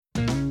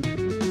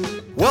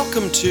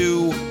Welcome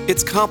to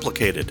It's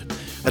Complicated,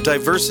 a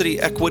diversity,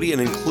 equity, and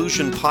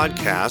inclusion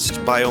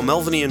podcast by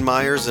O'Melveny &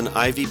 Myers and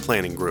Ivy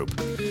Planning Group.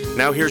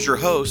 Now here's your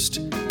host,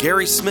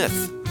 Gary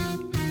Smith.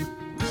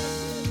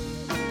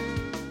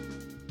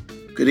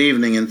 Good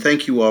evening, and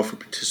thank you all for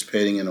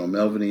participating in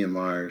O'Melveny &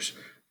 Myers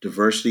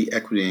Diversity,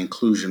 Equity, and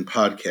Inclusion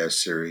podcast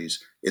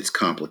series, It's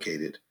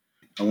Complicated.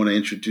 I want to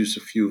introduce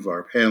a few of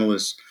our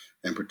panelists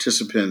and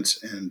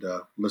participants, and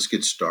let's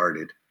get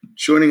started.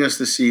 Joining us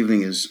this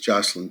evening is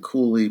Jocelyn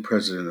Cooley,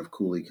 President of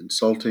Cooley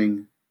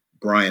Consulting,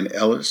 Brian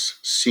Ellis,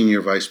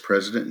 Senior Vice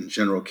President and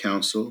General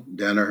Counsel,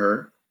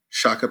 Danaher,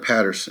 Shaka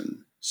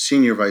Patterson,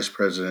 Senior Vice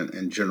President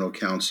and General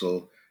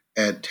Counsel,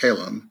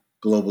 Adtalem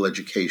Global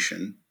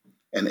Education,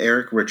 and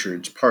Eric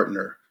Richards,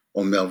 Partner,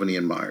 O'Melveny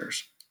 &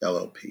 Myers,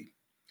 LLP.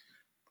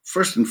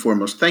 First and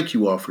foremost, thank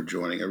you all for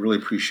joining. I really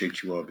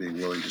appreciate you all being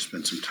willing to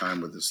spend some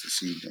time with us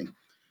this evening.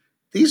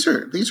 These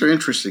are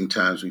interesting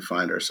times we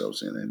find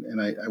ourselves in,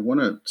 and I want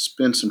to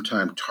spend some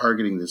time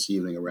targeting this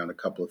evening around a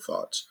couple of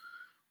thoughts.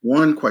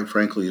 One, quite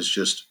frankly, is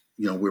just,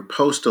 we're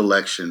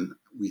post-election,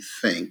 we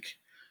think,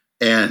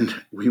 and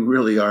we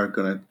really are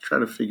going to try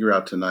to figure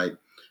out tonight,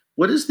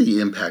 what is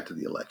the impact of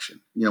the election?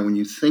 When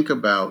you think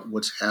about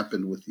what's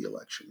happened with the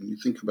election, when you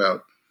think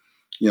about,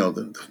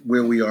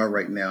 where we are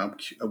right now,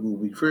 we'll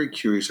be very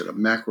curious at a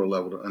macro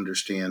level to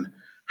understand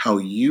how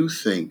you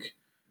think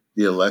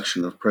the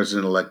election of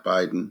President-elect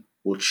Biden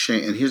will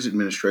change, and his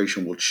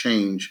administration will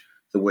change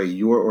the way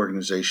your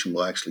organization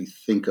will actually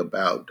think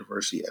about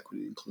diversity,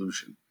 equity, and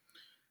inclusion.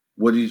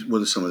 What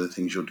are some of the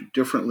things you'll do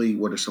differently?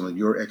 What are some of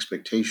your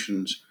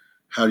expectations?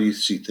 How do you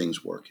see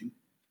things working?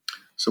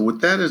 So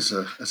with that as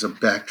a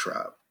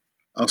backdrop,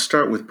 I'll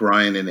start with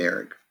Brian and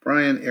Eric.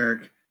 Brian,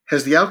 Eric,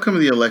 has the outcome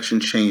of the election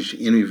changed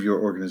any of your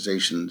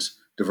organization's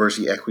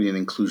diversity, equity, and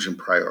inclusion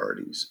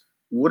priorities?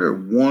 What are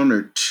one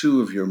or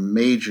two of your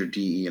major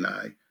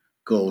DE&I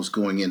goals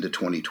going into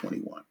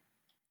 2021?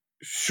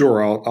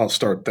 Sure, I'll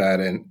start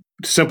that. And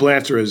the simple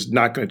answer is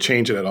not going to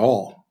change it at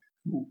all.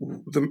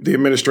 The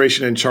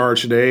administration in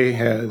charge today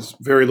has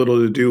very little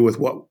to do with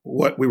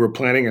what we were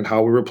planning and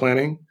how we were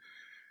planning.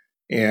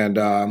 And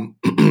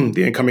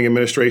the incoming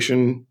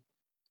administration,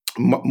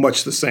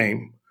 much the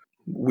same.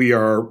 We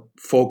are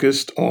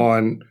focused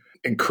on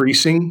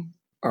increasing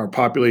our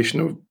population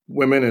of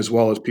women as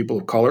well as people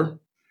of color.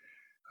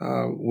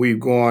 We've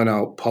gone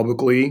out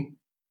publicly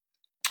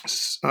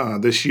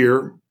this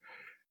year,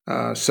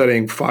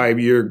 setting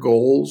 5-year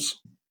goals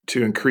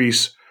to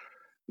increase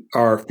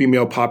our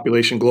female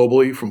population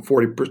globally from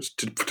 40%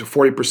 to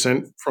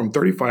 40% from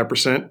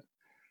 35%,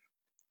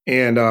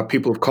 and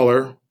people of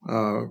color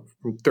to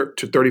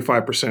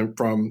 35%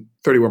 from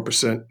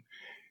 31%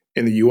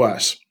 in the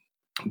U.S.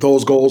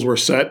 Those goals were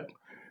set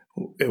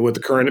with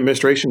the current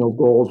administration. Those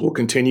goals will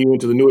continue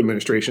into the new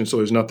administration, so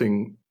there's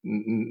nothing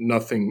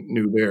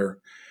new there.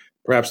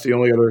 Perhaps the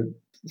only other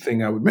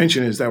thing I would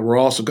mention is that we're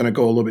also going to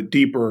go a little bit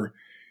deeper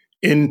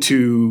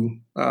into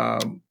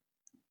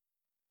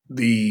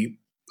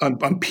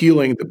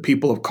unpeeling the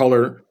people of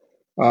color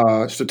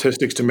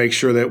statistics to make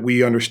sure that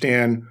we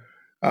understand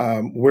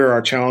where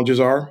our challenges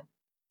are,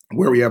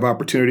 where we have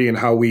opportunity, and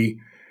how we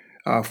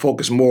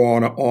focus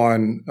more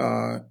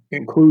on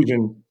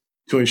inclusion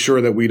to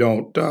ensure that we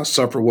don't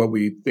suffer what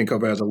we think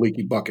of as a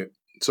leaky bucket.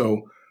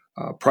 So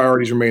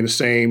priorities remain the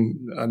same,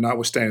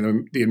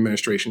 notwithstanding the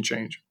administration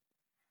change.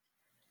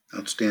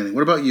 Outstanding.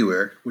 What about you,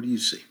 Eric? What do you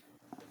see?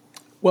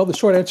 Well, the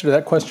short answer to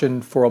that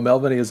question for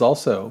O'Melveny is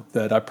also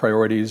that our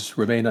priorities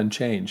remain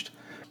unchanged.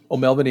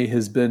 O'Melveny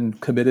has been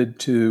committed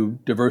to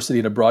diversity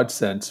in a broad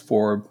sense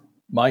for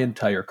my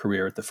entire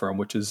career at the firm,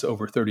 which is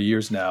over 30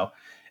 years now.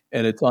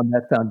 And it's on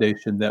that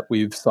foundation that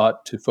we've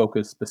sought to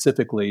focus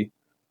specifically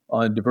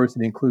on diversity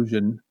and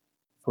inclusion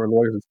for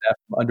lawyers and staff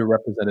from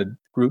underrepresented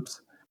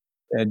groups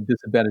and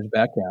disadvantaged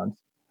backgrounds.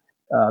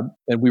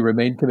 And we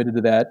remain committed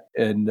to that,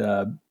 and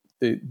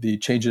the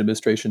change in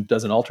administration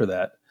doesn't alter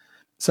that.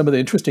 Some of the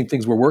interesting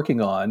things we're working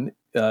on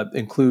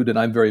include, and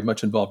I'm very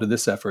much involved in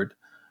this effort,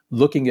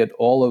 looking at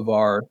all of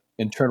our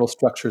internal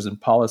structures and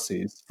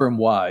policies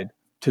firm-wide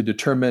to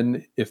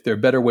determine if there are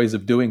better ways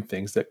of doing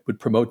things that would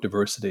promote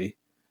diversity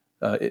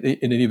in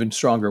an even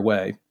stronger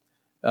way,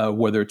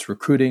 whether it's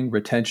recruiting,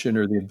 retention,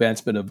 or the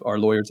advancement of our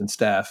lawyers and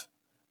staff,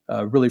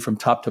 really from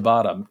top to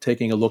bottom,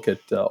 taking a look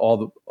at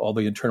all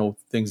the internal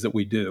things that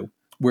we do.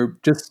 We're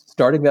just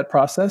starting that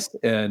process,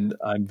 and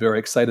I'm very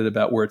excited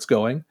about where it's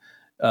going.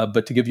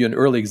 But to give you an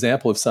early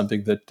example of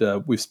something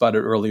that we've spotted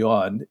early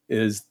on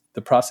is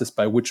the process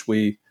by which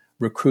we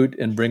recruit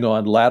and bring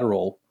on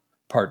lateral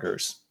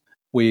partners.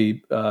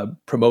 We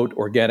promote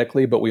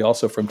organically, but we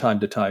also from time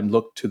to time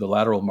look to the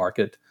lateral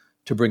market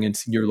to bring in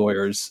senior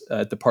lawyers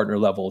at the partner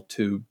level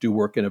to do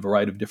work in a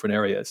variety of different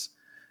areas.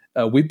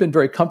 We've been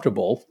very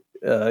comfortable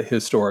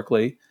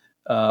historically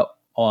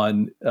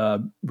on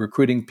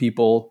recruiting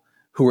people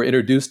who were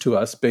introduced to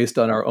us based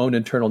on our own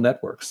internal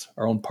networks,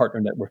 our own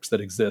partner networks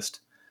that exist,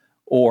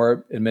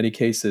 or in many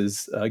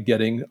cases,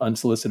 getting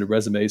unsolicited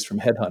resumes from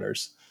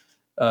headhunters.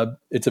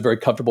 It's a very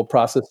comfortable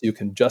process. You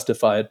can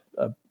justify it,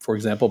 for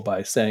example,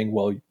 by saying,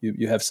 well,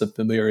 you have some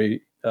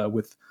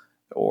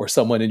or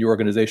someone in your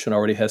organization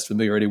already has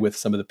familiarity with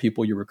some of the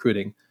people you're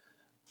recruiting.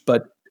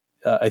 But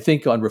I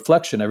think on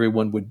reflection,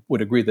 everyone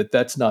would agree that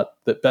that's not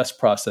the best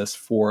process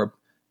for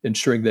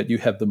ensuring that you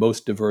have the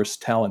most diverse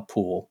talent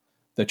pool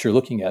that you're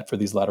looking at for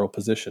these lateral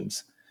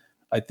positions.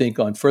 I think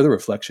on further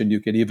reflection,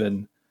 you could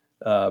even,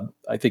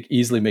 I think,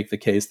 easily make the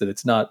case that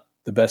it's not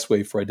the best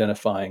way for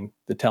identifying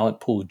the talent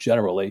pool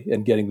generally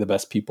and getting the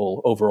best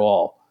people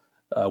overall,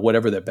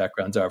 whatever their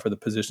backgrounds are for the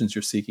positions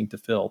you're seeking to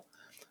fill.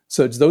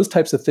 So it's those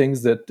types of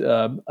things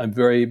that I'm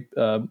very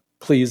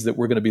pleased that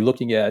we're going to be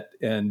looking at,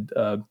 and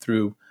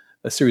through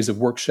a series of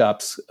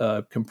workshops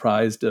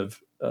comprised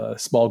of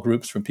small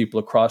groups from people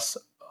across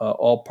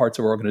all parts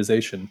of our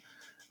organization,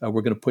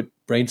 we're going to put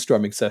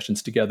brainstorming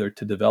sessions together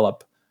to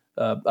develop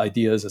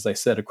ideas, as I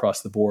said,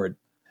 across the board.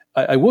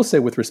 I will say,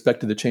 with respect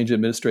to the change in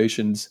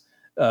administrations,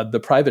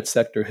 the private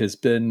sector has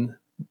been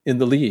in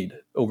the lead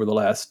over the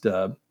last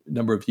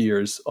number of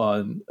years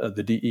on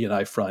the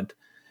DE&I front.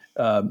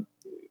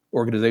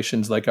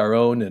 Organizations like our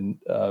own and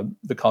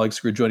the colleagues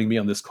who are joining me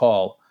on this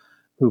call,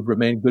 who've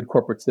remained good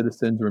corporate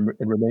citizens and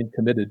remain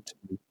committed to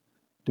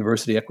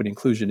diversity, equity,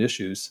 inclusion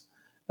issues.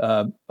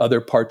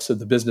 Other parts of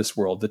the business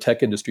world, the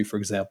tech industry, for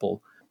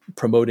example,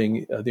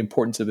 promoting the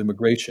importance of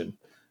immigration,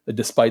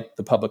 despite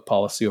the public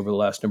policy over the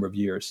last number of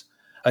years.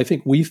 I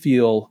think we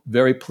feel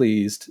very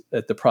pleased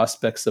at the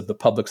prospects of the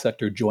public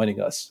sector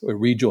joining us or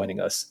rejoining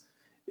us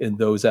in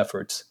those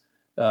efforts.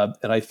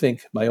 And I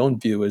think my own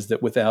view is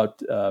that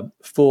without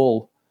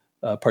full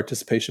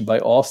participation by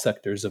all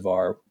sectors of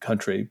our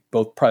country,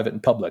 both private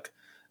and public,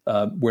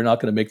 we're not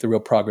going to make the real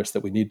progress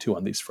that we need to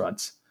on these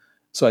fronts.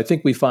 So I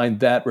think we find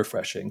that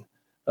refreshing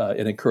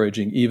and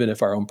encouraging, even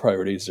if our own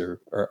priorities are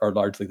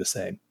largely the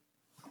same.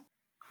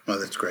 Oh,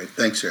 that's great.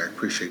 Thanks, Eric.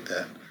 Appreciate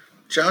that.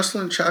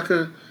 Jocelyn,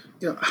 Chaka,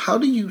 how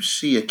do you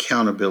see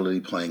accountability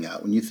playing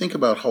out when you think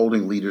about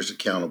holding leaders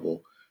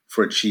accountable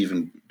for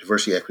achieving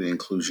diversity, equity, and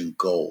inclusion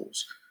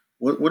goals?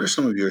 What are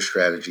some of your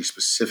strategies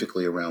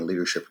specifically around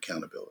leadership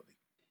accountability?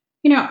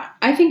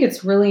 I think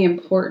it's really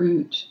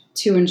important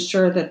to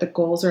ensure that the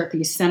goals are at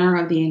the center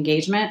of the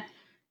engagement.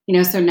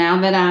 So now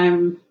that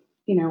I'm,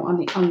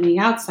 on the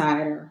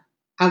outside or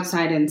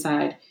outside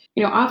inside,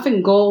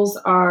 often goals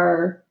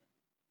are,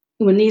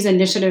 when these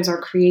initiatives are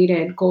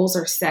created, goals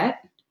are set.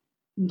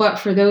 But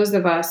for those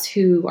of us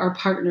who are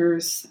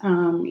partners,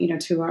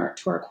 to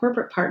our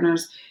corporate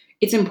partners,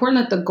 it's important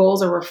that the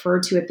goals are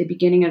referred to at the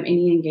beginning of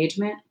any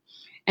engagement,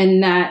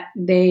 and that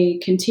they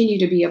continue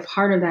to be a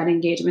part of that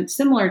engagement,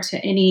 similar to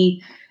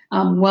any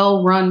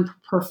well-run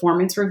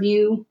performance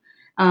review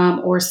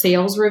or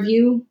sales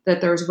review,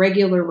 that there's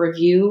regular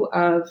review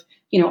of,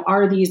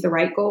 are these the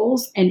right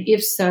goals? And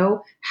if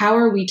so, how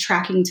are we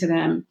tracking to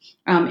them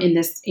in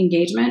this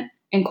engagement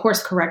and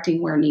course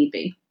correcting where need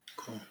be?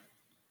 Cool.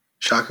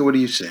 Shaka, what are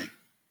you saying?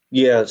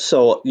 Yeah,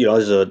 so,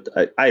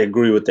 I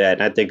agree with that.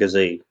 And I think as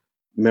a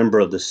member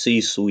of the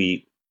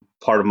C-suite,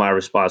 part of my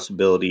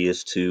responsibility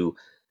is to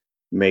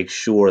make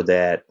sure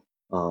that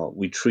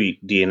we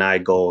treat D&I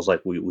goals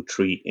like we would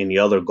treat any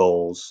other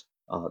goals,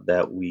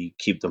 that we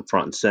keep them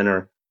front and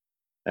center,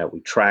 that we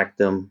track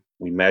them,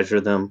 we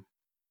measure them,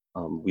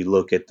 we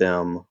look at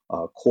them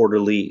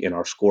quarterly in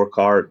our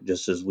scorecard,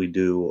 just as we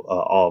do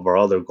all of our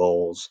other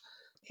goals,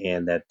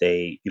 and that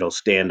they,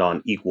 stand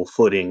on equal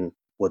footing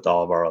with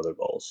all of our other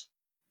goals.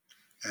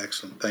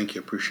 Excellent. Thank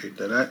you. Appreciate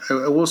that.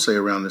 I will say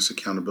around this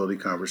accountability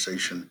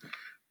conversation,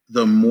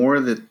 the more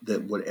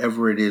that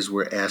whatever it is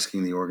we're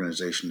asking the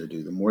organization to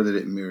do, the more that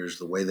it mirrors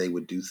the way they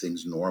would do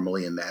things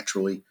normally and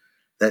naturally,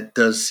 that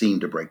does seem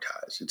to break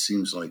ties. It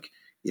seems like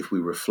if we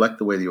reflect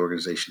the way the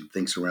organization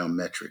thinks around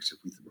metrics, if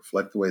we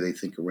reflect the way they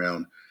think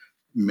around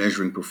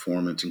measuring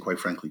performance and, quite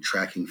frankly,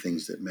 tracking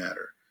things that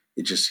matter,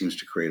 it just seems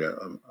to create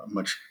a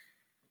much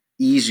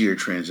easier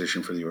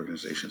transition for the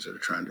organizations that are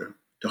trying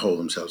to hold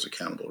themselves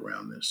accountable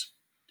around this.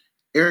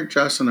 Eric,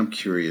 Jocelyn, I'm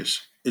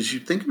curious, as you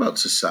think about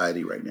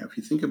society right now, if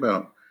you think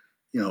about,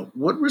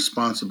 what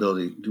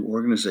responsibility do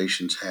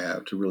organizations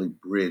have to really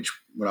bridge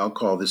what I'll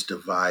call this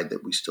divide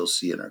that we still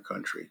see in our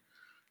country?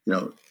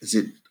 Is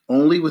it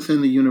only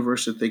within the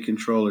universe that they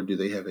control, or do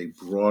they have a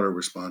broader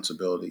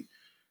responsibility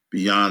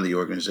beyond the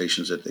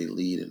organizations that they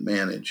lead and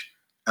manage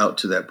out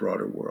to that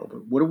broader world?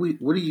 But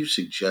what are you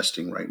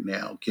suggesting right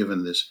now,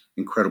 given this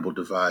incredible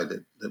divide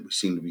that we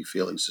seem to be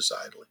feeling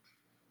societally?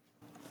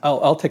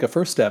 I'll take a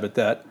first stab at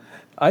that.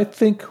 I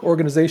think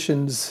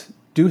organizations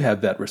do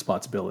have that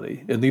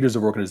responsibility, and leaders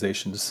of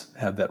organizations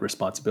have that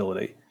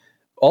responsibility.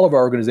 All of our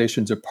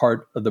organizations are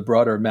part of the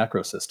broader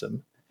macro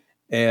system.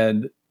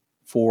 And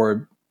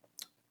for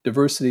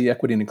diversity,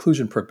 equity, and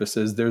inclusion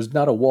purposes, there's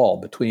not a wall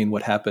between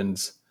what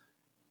happens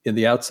in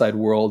the outside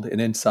world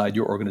and inside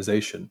your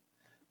organization.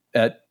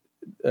 At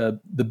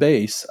the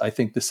base, I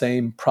think the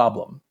same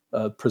problem,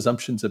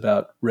 presumptions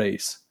about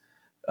race,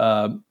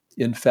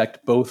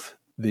 infect both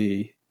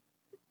the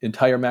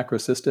entire macro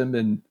system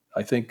and,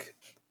 I think,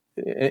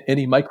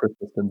 any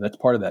microsystem that's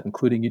part of that,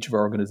 including each of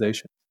our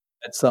organizations,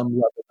 at some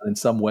level and in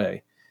some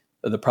way.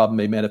 The problem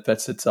may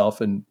manifest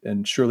itself and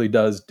surely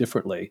does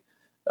differently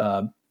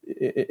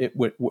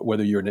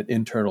whether you're in an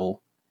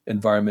internal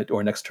environment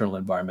or an external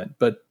environment.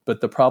 But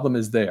the problem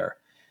is there.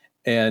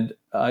 And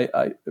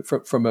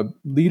from a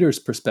leader's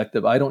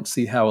perspective, I don't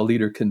see how a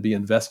leader can be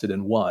invested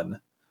in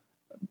one,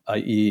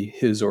 i.e.,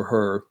 his or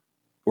her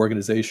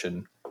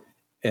organization,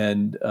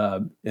 and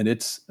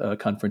its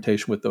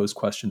confrontation with those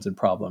questions and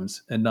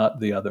problems, and not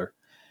the other.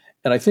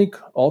 And I think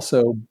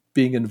also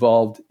being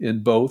involved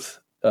in both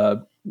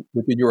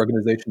within your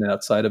organization and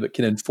outside of it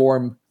can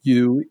inform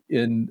you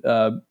in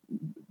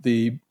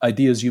the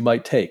ideas you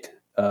might take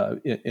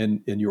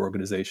in your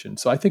organization.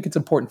 So I think it's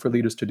important for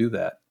leaders to do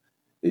that.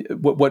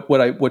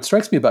 What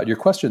strikes me about your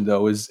question,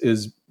 though,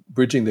 is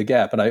bridging the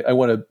gap, and I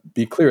want to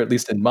be clear, at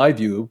least in my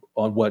view,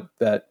 on what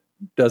that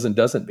does and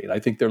doesn't mean. I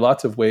think there are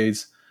lots of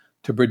ways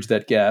to bridge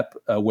that gap,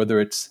 whether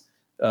it's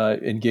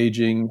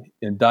engaging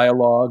in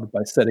dialogue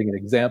by setting an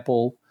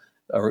example,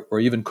 or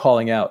even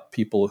calling out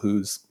people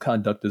whose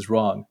conduct is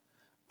wrong.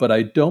 But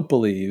I don't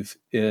believe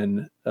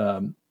in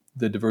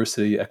the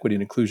diversity, equity,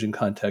 and inclusion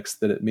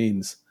context that it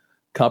means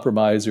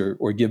compromise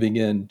or giving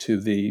in to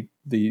the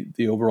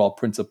overall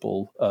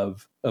principle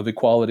of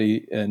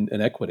equality and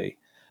equity.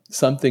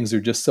 Some things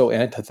are just so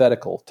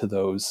antithetical to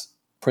those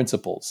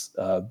principles.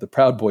 The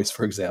Proud Boys,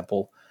 for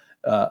example,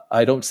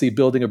 I don't see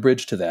building a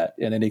bridge to that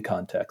in any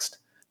context.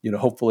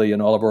 Hopefully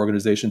in all of our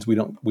organizations we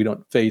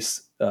don't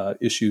face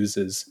issues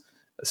as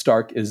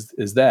stark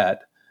as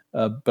that.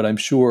 But I'm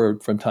sure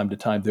from time to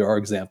time there are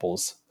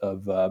examples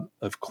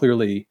of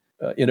clearly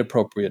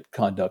inappropriate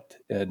conduct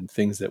and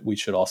things that we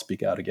should all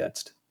speak out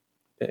against.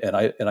 And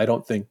I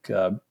don't think,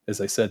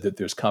 as I said, that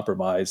there's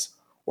compromise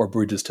or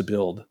bridges to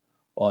build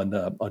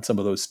on some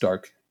of those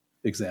stark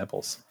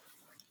examples.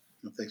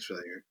 Well, thanks for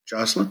that, Eric.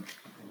 Jocelyn?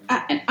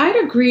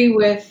 I'd agree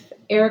with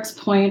Eric's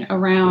point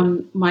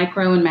around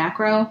micro and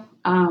macro,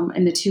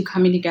 and the two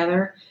coming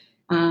together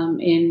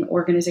in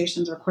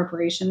organizations or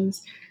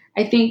corporations.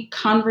 I think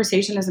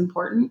conversation is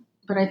important,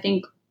 but I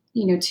think,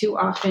 too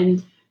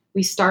often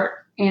we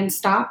start and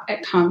stop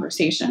at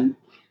conversation.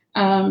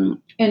 And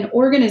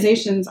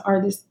organizations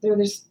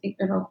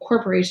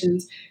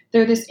corporations,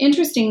 they're this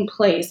interesting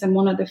place, and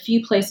one of the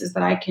few places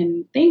that I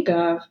can think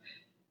of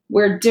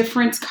where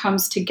difference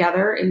comes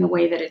together in the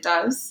way that it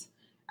does.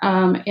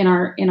 In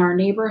our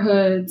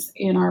neighborhoods,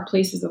 in our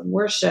places of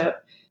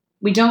worship,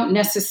 we don't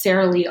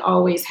necessarily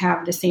always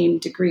have the same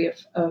degree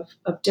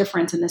of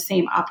difference and the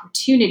same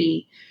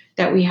opportunity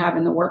that we have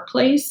in the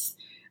workplace.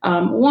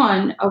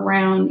 One,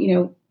 around,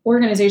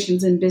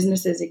 organizations and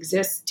businesses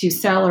exist to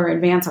sell or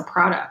advance a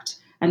product,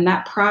 and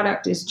that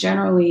product is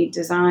generally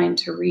designed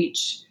to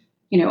reach,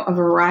 a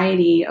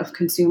variety of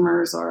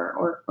consumers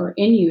or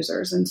end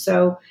users. And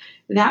so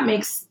that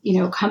makes,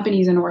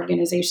 companies and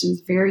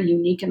organizations very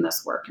unique in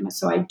this work. And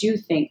so I do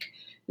think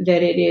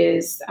that it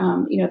is,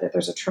 that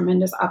there's a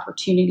tremendous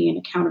opportunity and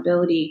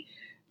accountability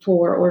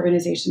for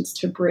organizations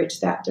to bridge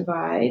that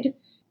divide.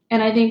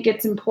 And I think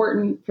it's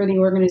important for the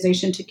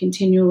organization to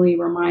continually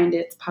remind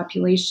its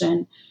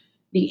population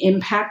the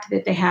impact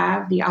that they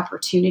have, the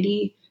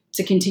opportunity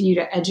to continue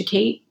to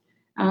educate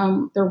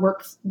their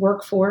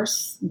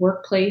workforce,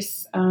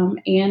 workplace, and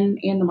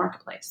the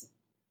marketplace.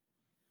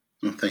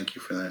 Well, thank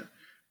you for that.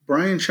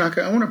 Brian,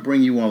 Shaka, I want to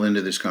bring you all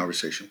into this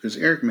conversation because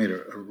Eric made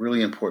a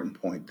really important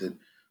point that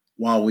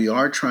while we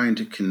are trying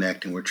to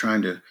connect and we're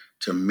trying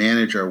to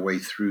manage our way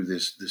through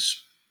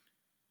this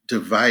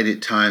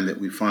divided time that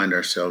we find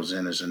ourselves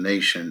in as a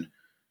nation,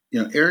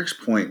 Eric's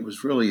point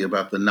was really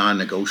about the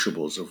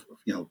non-negotiables of,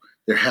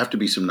 there have to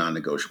be some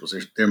non-negotiables.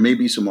 There may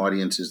be some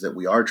audiences that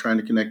we are trying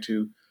to connect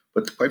to,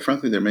 but quite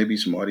frankly, there may be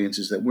some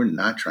audiences that we're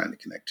not trying to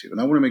connect to.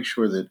 And I want to make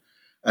sure that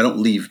I don't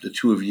leave the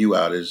two of you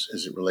out as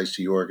it relates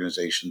to your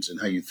organizations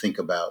and how you think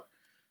about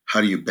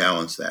how do you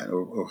balance that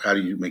or how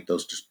do you make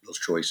those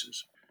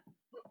choices.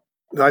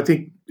 I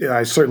think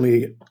I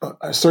certainly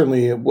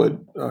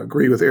would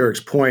agree with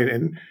Eric's point,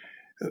 and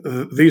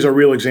these are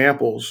real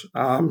examples,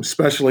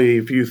 especially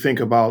if you think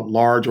about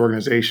large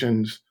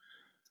organizations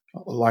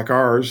like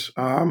ours,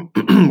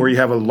 where you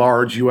have a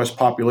large U.S.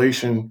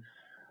 population,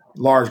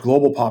 large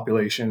global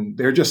population.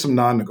 They're just some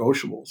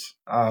non-negotiables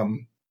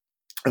and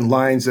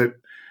lines that,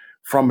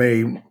 from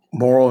a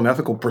moral and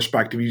ethical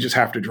perspective, you just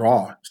have to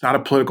draw. It's not a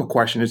political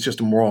question; it's just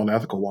a moral and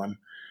ethical one.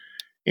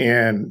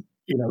 And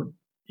and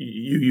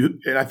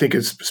I think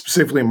it's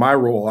specifically in my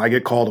role, I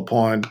get called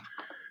upon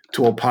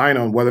to opine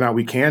on whether or not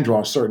we can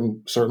draw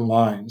certain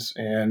lines,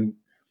 and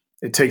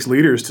it takes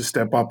leaders to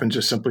step up and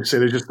just simply say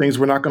there's just things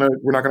we're not going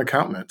to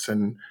countenance.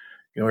 And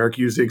Eric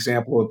used the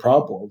example of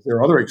Proud Boys. There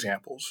are other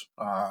examples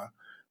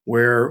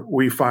where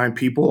we find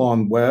people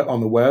on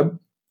the web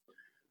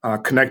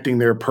connecting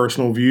their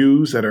personal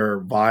views that are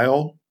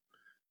vile,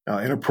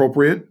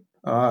 inappropriate,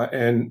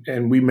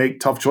 and we make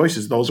tough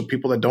choices. Those are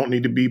people that don't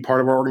need to be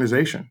part of our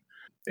organization,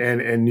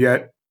 and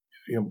yet.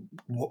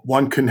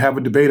 One can have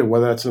a debate of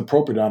whether that's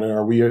appropriate or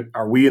not.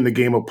 Are we in the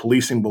game of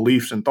policing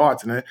beliefs and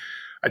thoughts? And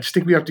I just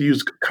think we have to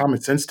use a common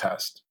sense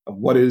test of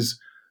what is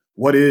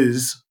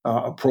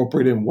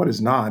appropriate and what is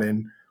not.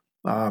 And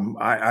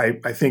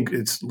I think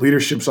it's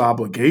leadership's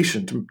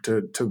obligation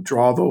to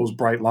draw those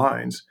bright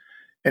lines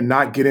and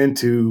not get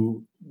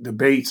into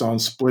debates on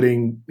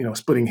splitting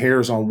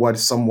hairs on what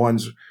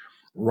someone's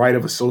right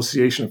of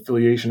association,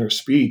 affiliation, or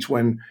speech,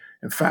 when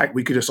in fact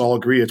we could just all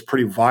agree it's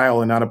pretty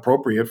vile and not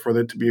appropriate for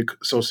it to be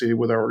associated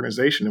with our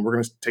organization, and we're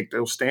going to take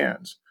those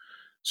stands.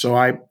 So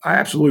I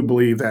absolutely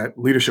believe that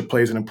leadership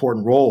plays an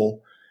important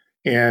role,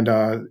 and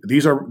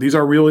these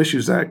are real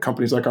issues that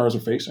companies like ours are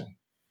facing.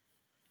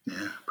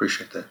 Yeah,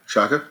 appreciate that.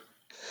 Shaka?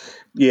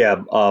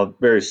 Yeah,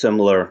 very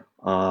similar.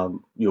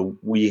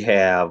 We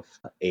have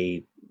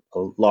a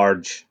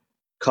large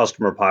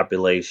customer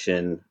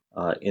population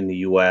in the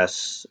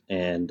U.S.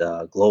 and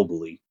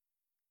globally,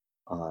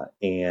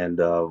 and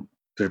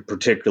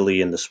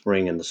particularly in the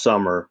spring and the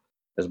summer,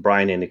 as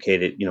Brian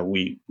indicated,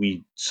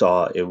 we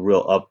saw a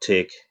real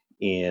uptick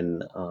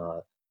in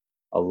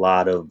a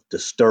lot of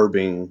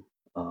disturbing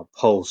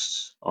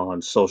posts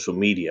on social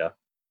media.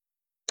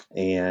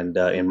 And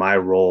in my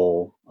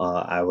role,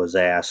 I was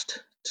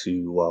asked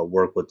to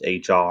work with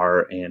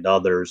HR and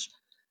others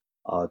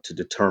to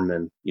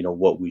determine,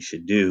 what we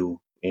should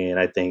do. And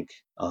I think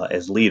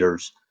as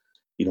leaders,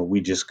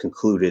 we just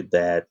concluded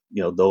that,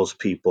 those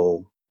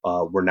people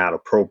were not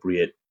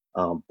appropriate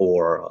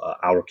for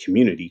our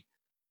community.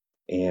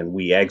 And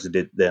we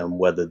exited them,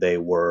 whether they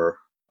were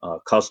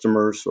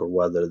customers or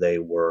whether they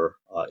were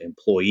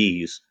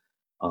employees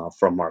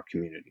from our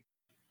community.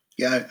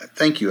 Yeah,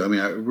 thank you. I mean,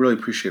 I really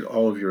appreciate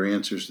all of your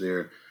answers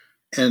there.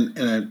 And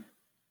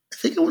I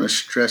think I want to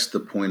stress the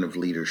point of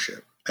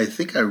leadership. I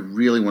think I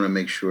really want to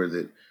make sure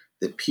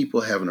that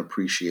people have an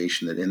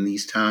appreciation that in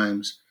these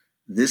times,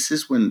 this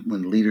is when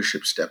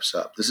leadership steps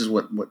up. This is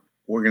what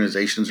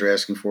organizations are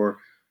asking for.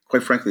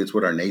 Quite frankly, it's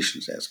what our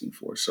nation's asking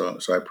for. So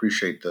I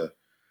appreciate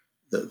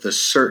the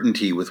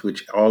certainty with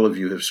which all of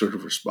you have sort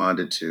of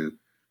responded to.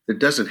 There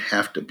doesn't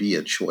have to be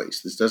a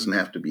choice. This doesn't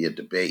have to be a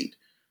debate.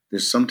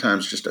 There's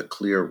sometimes just a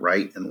clear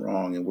right and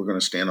wrong, and we're going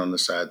to stand on the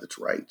side that's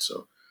right.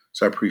 So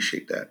I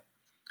appreciate that.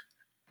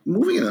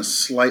 Moving in a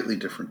slightly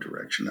different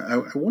direction, I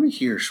want to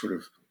hear sort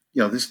of,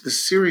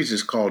 this series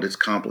is called It's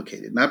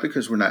Complicated, not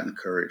because we're not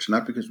encouraged,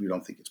 not because we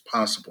don't think it's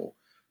possible,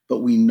 but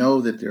we know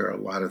that there are a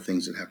lot of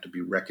things that have to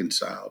be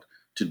reconciled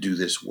to do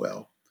this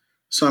well.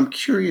 So I'm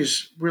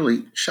curious,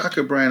 really,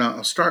 Shaka, Brian,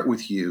 I'll start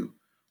with you.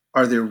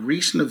 Are there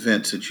recent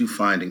events that you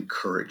find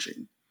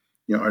encouraging?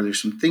 Are there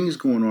some things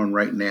going on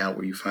right now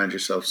where you find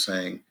yourself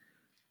saying,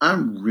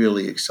 I'm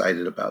really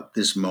excited about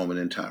this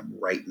moment in time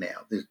right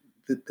now?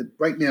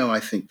 Right now, I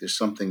think there's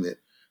something that,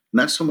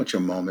 not so much a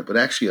moment, but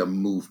actually a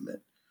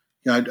movement.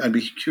 I'd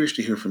be curious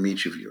to hear from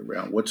each of you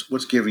around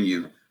what's giving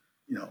you,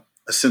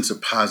 a sense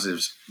of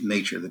positive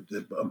nature,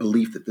 a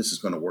belief that this is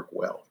going to work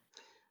well.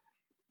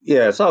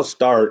 Yes, I'll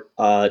start.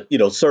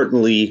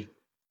 Certainly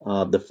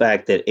the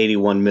fact that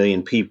 81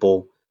 million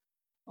people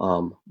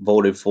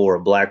voted for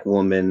a Black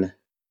woman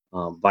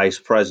vice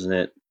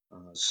president,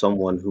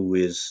 someone who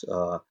is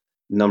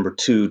number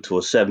two to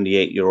a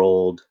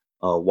 78-year-old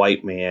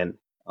white man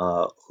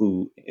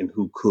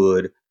who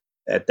could,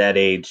 at that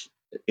age,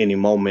 any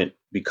moment,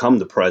 become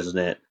the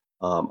president,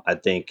 I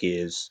think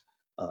is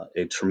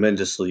a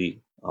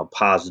tremendously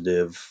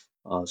positive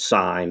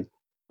sign.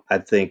 I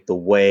think the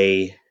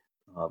way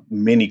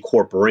many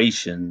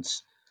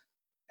corporations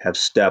have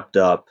stepped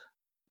up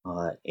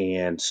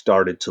and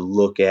started to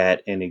look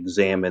at and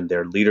examine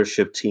their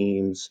leadership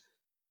teams,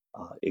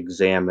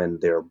 examine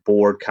their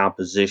board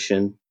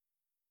composition,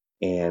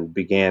 and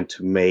began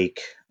to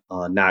make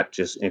not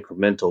just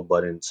incremental,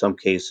 but in some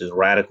cases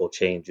radical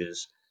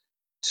changes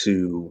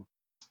to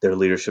their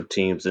leadership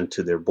teams and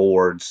to their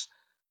boards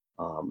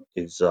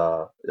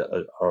are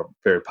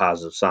very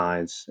positive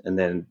signs. And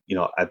then,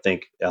 I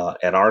think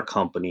at our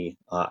company,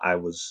 I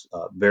was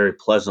very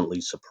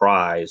pleasantly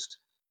surprised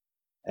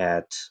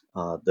at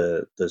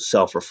the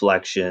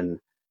self-reflection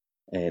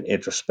and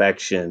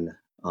introspection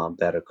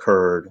that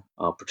occurred,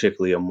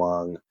 particularly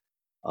among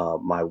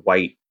my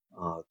white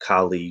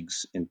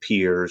colleagues and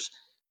peers,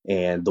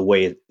 and the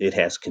way it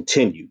has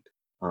continued.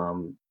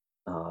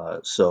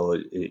 So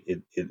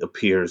it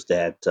appears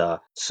that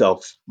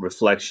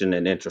self-reflection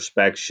and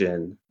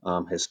introspection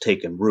has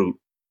taken root,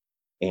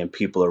 and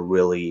people are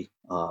really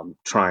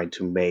trying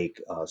to make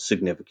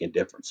significant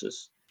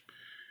differences.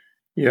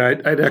 Yeah,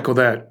 I'd echo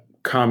that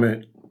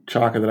comment,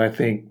 Chaka, that I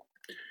think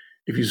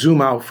if you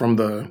zoom out from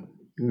the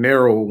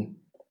narrow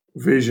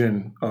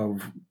vision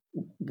of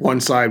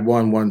one side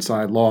won, one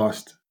side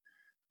lost,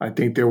 I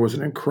think there was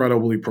an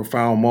incredibly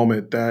profound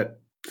moment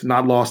that's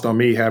not lost on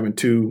me, having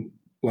two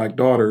Black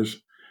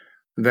daughters,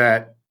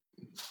 that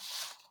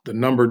the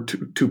number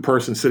two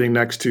person sitting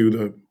next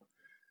to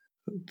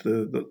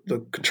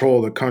the control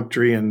of the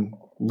country and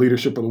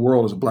leadership of the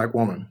world is a Black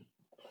woman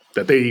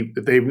that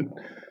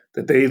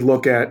they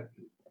look at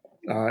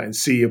and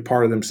see a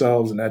part of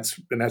themselves, and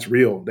that's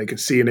real. They can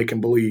see and they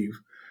can believe.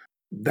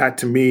 That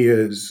to me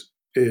is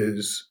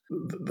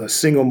the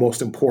single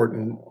most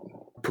important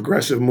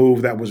progressive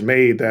move that was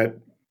made, that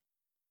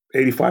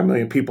 85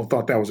 million people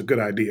thought that was a good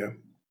idea.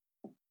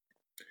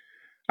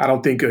 I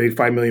don't think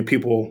 85 million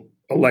people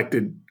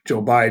elected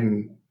Joe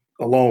Biden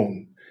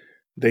alone.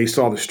 they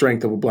saw the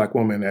strength of a Black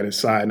woman at his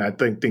side. And I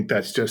think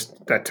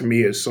that to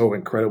me is so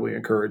incredibly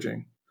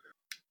encouraging.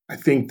 I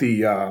think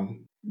the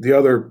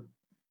other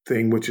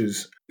thing, which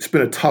is, it's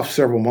been a tough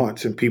several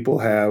months, and people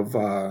have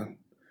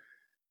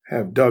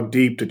dug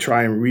deep to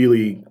try and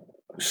really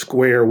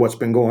square what's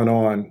been going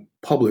on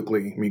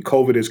publicly. I mean,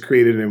 COVID has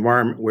created an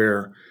environment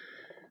where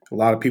a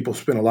lot of people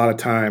spend a lot of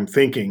time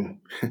thinking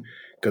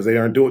because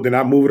they're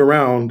not moving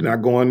around, they're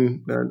not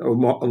going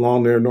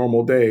along their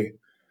normal day.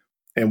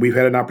 And we've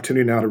had an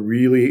opportunity now to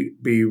really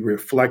be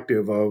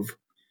reflective of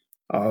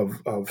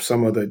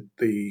some of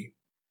the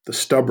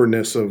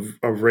stubbornness of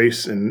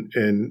race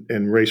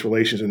and race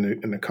relations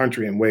in the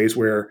country in ways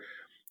where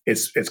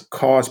it's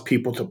caused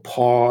people to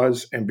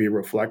pause and be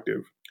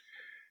reflective.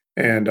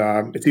 And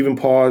it's even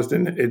paused,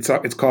 and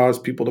it's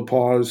caused people to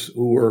pause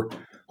who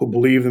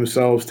believe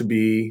themselves to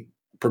be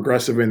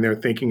progressive in their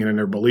thinking and in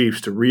their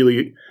beliefs, to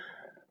really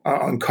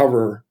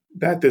uncover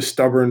that this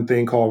stubborn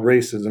thing called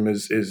racism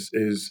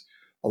is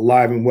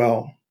alive and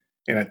well.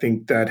 And I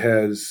think that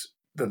has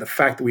the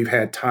fact that we've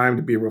had time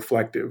to be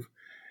reflective,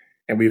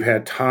 and we've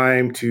had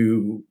time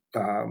to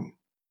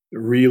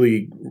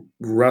really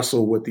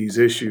wrestle with these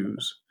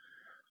issues,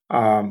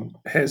 and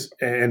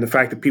the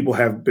fact that people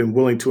have been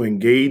willing to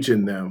engage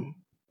in them,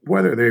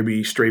 whether they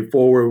be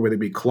straightforward, whether they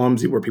be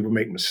clumsy, where people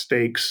make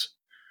mistakes.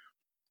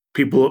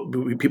 People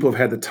have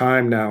had the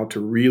time now to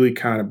really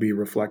kind of be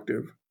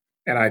reflective.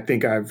 And I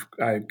think I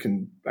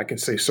can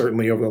say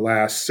certainly over the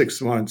last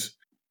 6 months,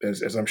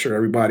 as I'm sure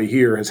everybody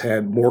here has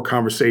had more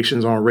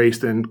conversations on race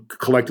than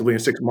collectively in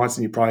 6 months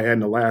than you probably had in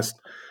the last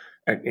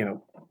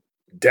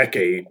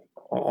decade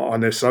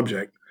on this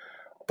subject.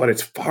 But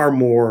it's far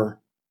more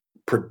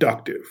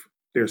productive.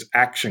 There's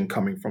action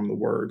coming from the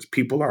words.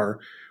 People are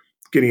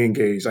getting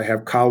engaged. I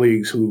have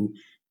colleagues who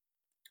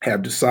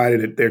have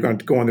decided that they're going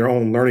to go on their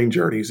own learning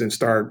journeys and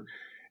start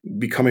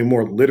becoming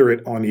more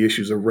literate on the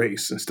issues of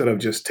race, instead of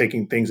just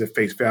taking things at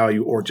face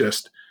value or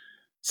just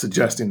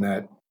suggesting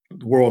that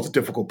the world's a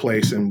difficult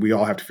place and we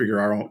all have to figure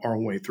our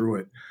own way through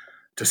it.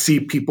 To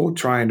see people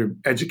trying to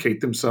educate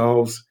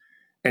themselves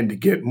and to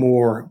get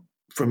more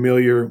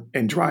familiar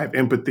and drive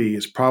empathy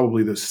is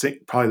probably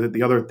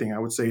the other thing I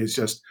would say is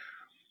just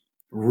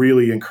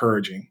really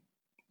encouraging.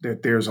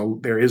 That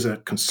there is a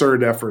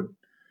concerted effort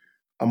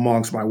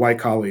amongst my white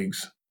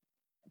colleagues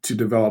to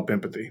develop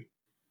empathy.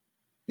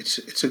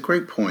 It's a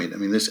great point. I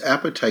mean, this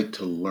appetite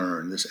to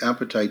learn, this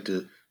appetite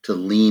to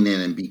lean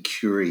in and be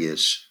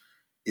curious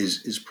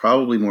is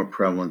probably more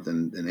prevalent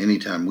than any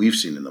time we've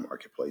seen in the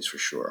marketplace, for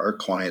sure. Our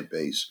client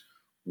base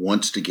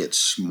wants to get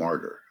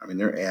smarter. I mean,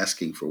 they're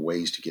asking for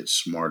ways to get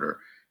smarter.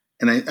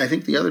 And I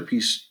think the other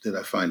piece that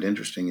I find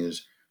interesting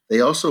is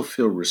they also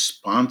feel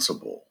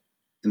responsible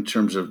in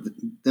terms of,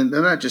 they're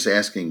not just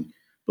asking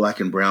Black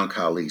and brown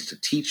colleagues to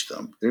teach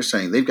them. They're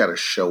saying they've got to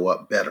show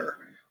up better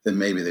than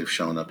maybe they've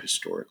shown up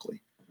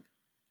historically.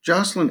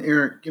 Jocelyn,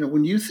 Eric,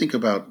 when you think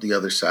about the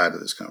other side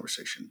of this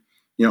conversation,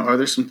 are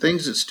there some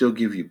things that still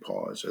give you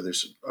pause? Are there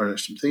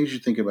some things you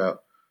think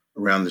about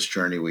around this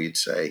journey where you'd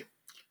say,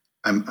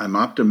 I'm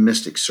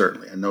optimistic,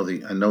 certainly. I know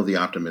the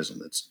optimism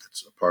that's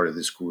a part of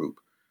this group.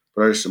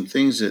 But are there some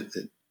things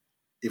that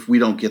if we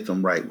don't get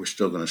them right, we're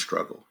still going to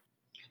struggle?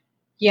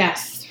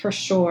 Yes, for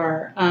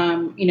sure.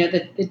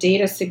 The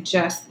data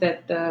suggests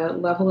that the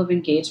level of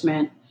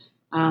engagement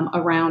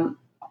around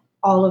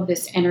all of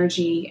this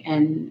energy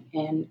and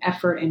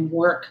effort and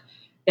work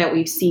that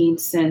we've seen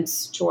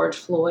since George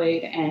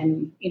Floyd,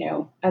 and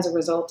as a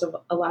result of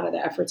a lot of the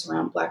efforts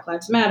around Black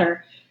Lives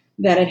Matter,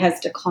 that it has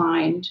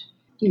declined.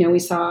 We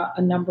saw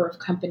a number of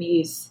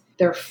companies,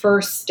 their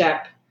first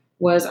step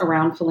was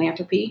around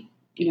philanthropy.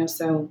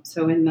 So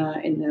in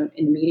the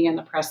media and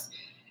the press,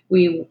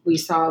 we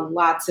saw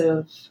lots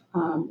of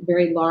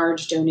very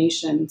large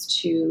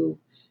donations to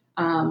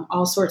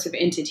all sorts of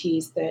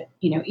entities that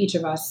each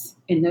of us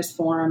in this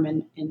forum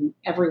and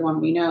everyone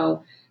we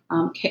know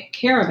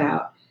care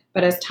about.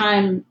 But as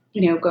time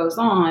goes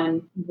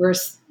on,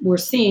 we're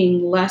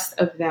seeing less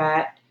of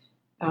that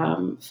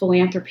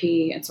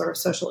philanthropy and sort of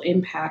social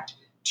impact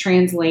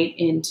translate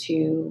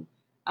into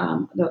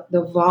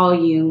the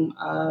volume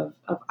of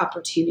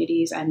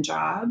opportunities and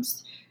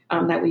jobs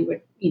that we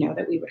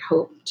would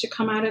hope to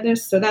come out of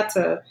this. So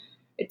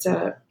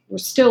we're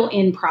still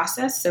in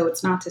process. So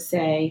it's not to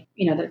say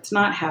that it's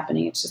not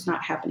happening. It's just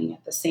not happening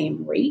at the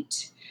same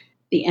rate.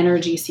 The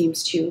energy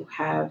seems to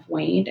have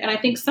waned, and I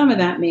think some of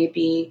that may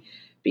be,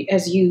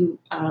 as you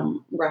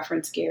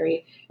referenced,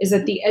 Gary, is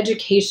that the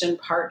education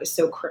part is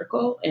so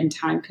critical and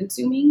time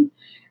consuming.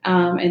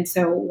 And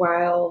so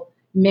while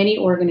many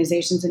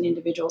organizations and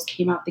individuals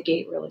came out the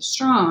gate really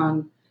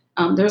strong,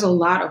 there's a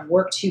lot of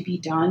work to be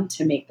done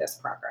to make this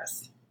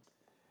progress.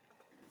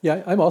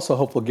 Yeah, I'm also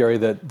hopeful, Gary,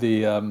 that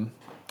the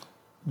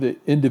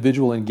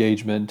individual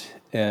engagement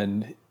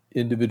and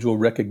individual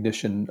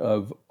recognition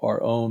of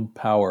our own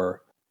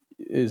power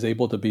is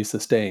able to be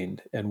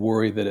sustained, and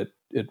worry that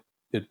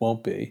it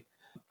won't be.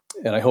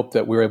 And I hope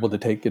that we're able to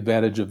take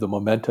advantage of the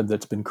momentum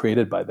that's been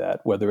created by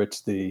that, whether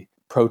it's the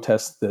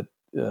protests that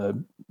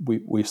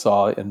we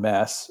saw en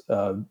masse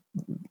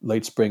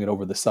late spring and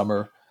over the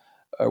summer,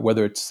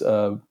 whether it's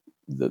the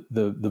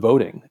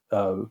voting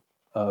of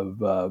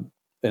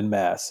en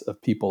masse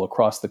of people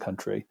across the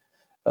country,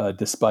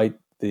 despite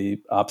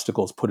the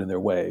obstacles put in their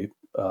way,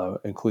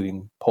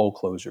 including poll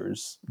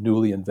closures,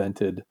 newly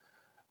invented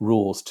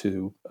rules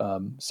to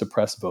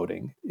suppress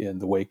voting in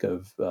the wake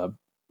of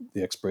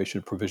the expiration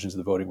of provisions of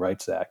the Voting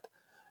Rights Act,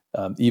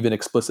 even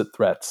explicit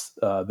threats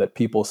that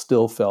people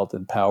still felt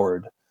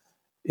empowered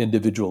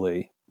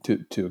individually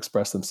to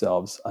express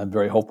themselves. I'm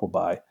very hopeful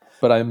by,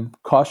 but I'm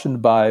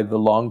cautioned by the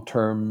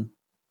long-term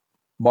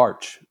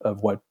march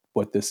of what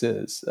this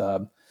is.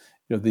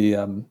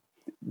 The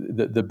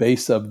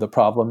base of the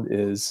problem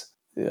is,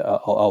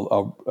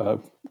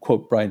 I'll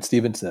quote Brian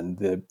Stevenson,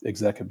 the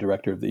executive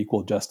director of the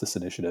Equal Justice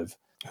Initiative,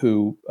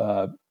 who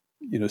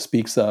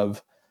speaks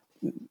of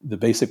the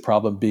basic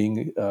problem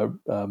being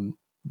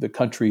the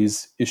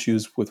country's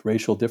issues with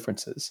racial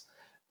differences.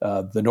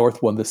 The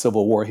North won the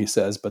Civil War, he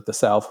says, but the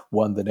South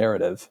won the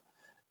narrative,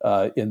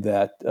 in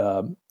that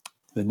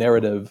the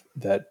narrative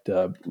that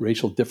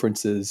racial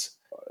differences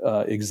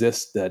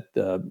exist,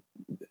 that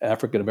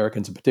African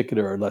Americans in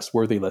particular are less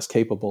worthy, less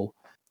capable,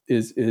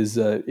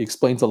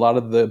 explains a lot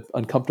of the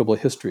uncomfortable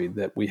history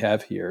that we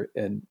have here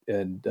and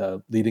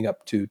leading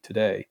up to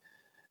today.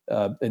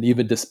 And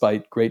even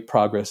despite great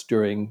progress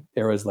during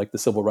eras like the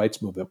Civil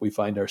Rights Movement, we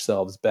find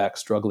ourselves back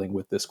struggling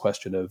with this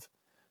question of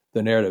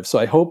the narrative. So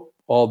I hope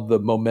all the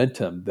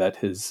momentum that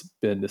has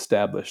been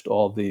established,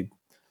 all the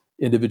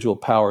individual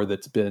power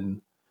that's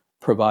been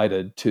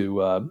provided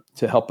to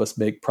help us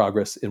make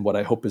progress in what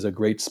I hope is a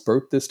great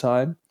spurt this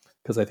time,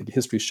 because I think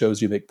history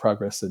shows you make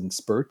progress in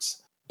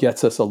spurts,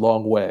 gets us a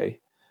long way.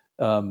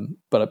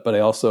 But I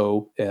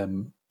also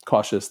am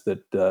cautious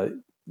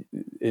that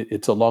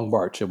it's a long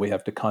march and we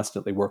have to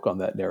constantly work on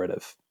that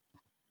narrative.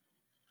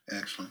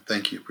 Excellent.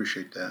 Thank you.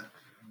 Appreciate that.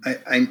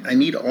 I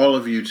need all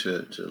of you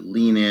to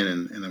lean in,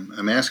 and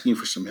I'm asking you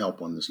for some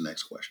help on this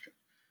next question,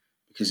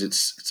 because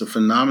it's a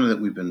phenomenon that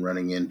we've been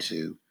running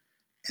into,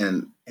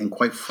 and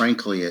quite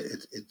frankly,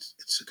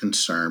 it's a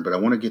concern, but I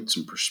want to get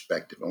some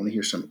perspective. I want to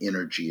hear some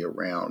energy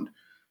around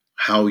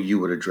how you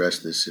would address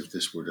this if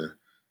this were to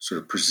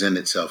sort of present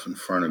itself in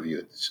front of you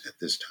at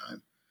this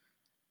time.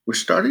 We're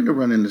starting to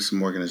run into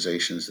some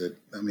organizations that,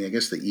 I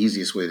guess the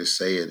easiest way to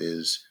say it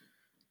is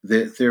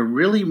they're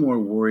really more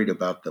worried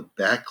about the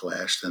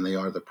backlash than they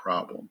are the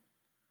problem.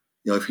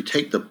 If you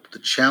take the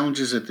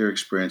challenges that they're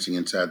experiencing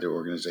inside their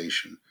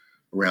organization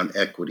around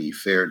equity,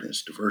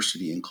 fairness,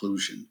 diversity,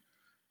 inclusion,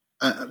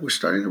 we're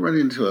starting to run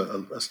into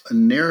a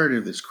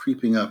narrative that's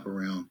creeping up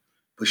around,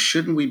 but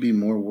shouldn't we be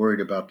more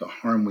worried about the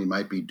harm we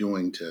might be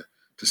doing to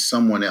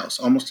someone else,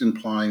 almost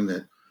implying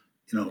that,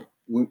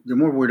 they're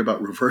more worried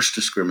about reverse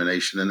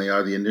discrimination than they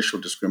are the initial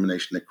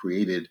discrimination that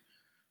created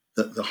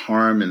the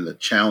harm and the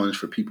challenge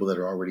for people that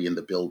are already in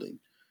the building.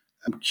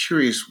 I'm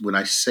curious, when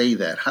I say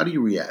that, how do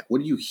you react? What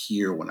do you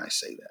hear when I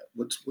say that?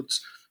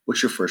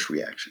 What's your first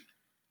reaction?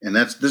 And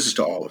this is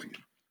to all of you.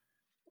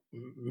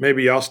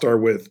 Maybe I'll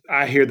start with,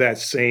 I hear that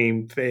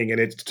same thing and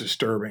it's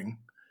disturbing.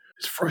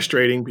 It's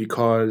frustrating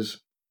because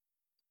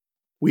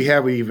we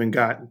haven't even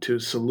gotten to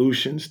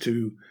solutions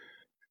to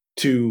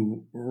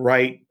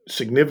right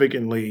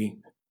significantly,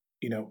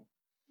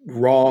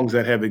 wrongs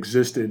that have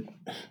existed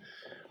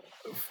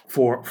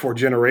for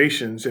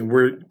generations,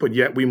 but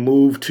yet we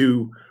move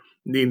to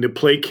needing to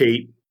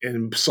placate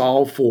and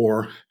solve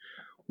for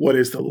what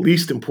is the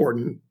least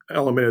important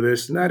element of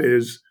this, and that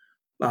is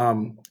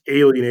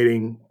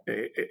alienating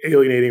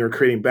or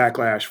creating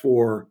backlash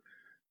for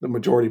the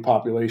majority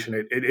population.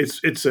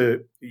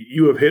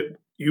 You've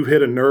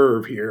hit a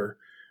nerve here,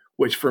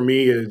 which for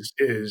me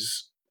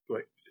is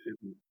like,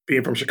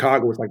 being from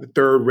Chicago, it's like the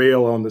third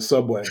rail on the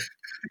subway.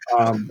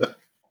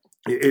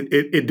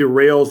 It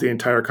derails the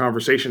entire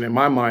conversation. In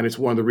my mind, it's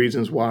one of the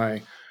reasons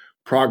why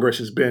progress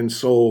has been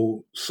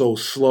so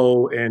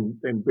slow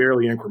and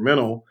barely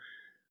incremental,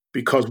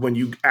 because when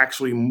you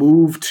actually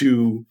move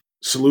to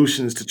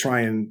solutions to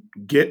try and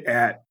get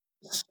at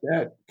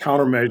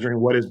countermeasuring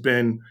what has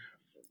been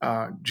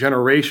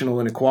generational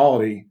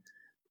inequality,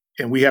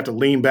 and we have to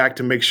lean back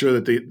to make sure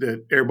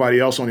that everybody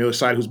else on the other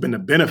side who's been the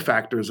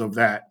benefactors of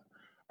that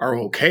are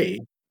okay.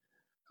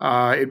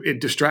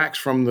 It distracts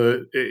from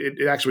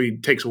it actually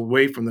takes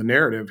away from the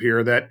narrative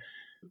here that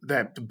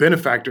the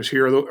benefactors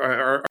here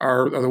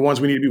are the ones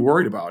we need to be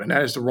worried about, and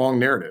that is the wrong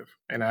narrative.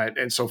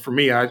 And so for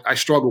me, I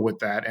struggle with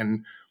that,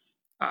 and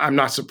I'm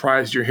not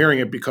surprised you're hearing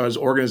it, because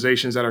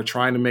organizations that are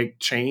trying to make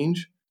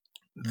change,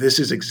 this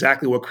is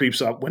exactly what creeps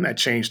up when that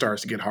change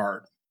starts to get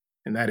hard,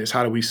 and that is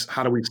how do we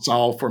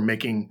solve for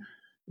making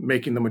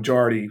the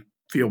majority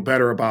feel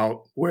better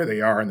about where they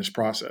are in this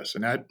process.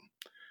 And that,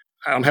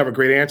 I don't have a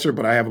great answer,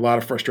 but I have a lot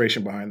of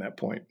frustration behind that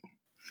point.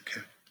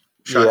 Okay.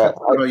 Shaka,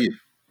 how about you?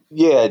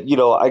 Yeah,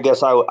 I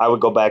guess I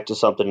would go back to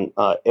something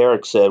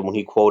Eric said when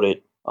he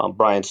quoted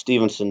Brian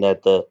Stevenson,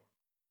 that the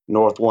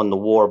North won the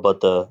war,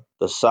 but the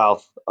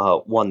South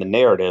won the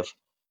narrative,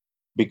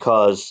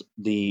 because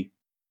the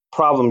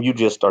problem you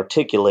just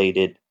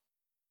articulated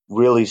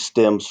really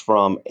stems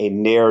from a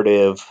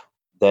narrative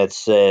that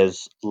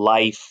says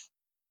life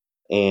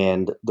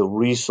and the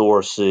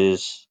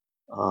resources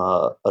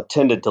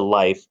attendant to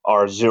life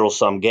are a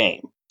zero-sum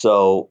game.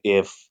 So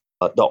if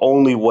the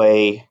only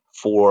way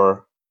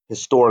for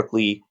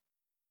historically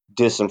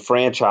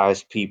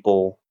disenfranchised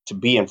people to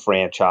be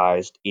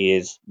enfranchised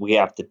is we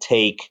have to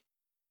take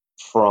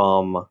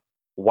from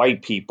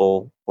white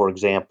people, for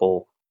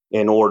example,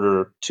 in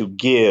order to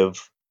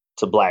give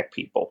to black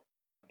people.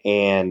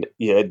 And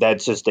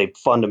that's just a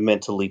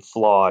fundamentally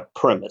flawed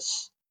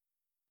premise,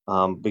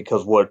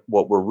 because what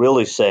we're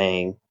really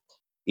saying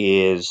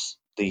is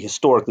the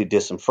historically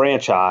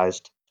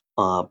disenfranchised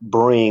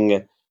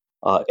bring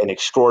an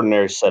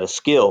extraordinary set of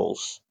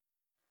skills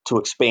to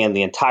expand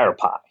the entire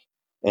pie.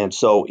 And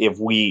so if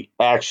we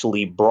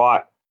actually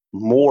brought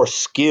more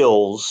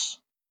skills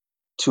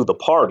to the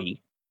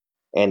party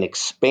and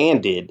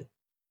expanded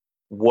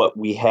what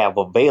we have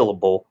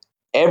available,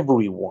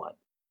 everyone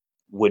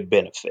would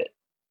benefit.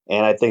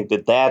 And I think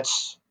that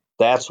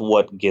that's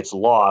what gets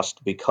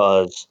lost,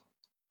 because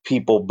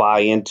people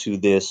buy into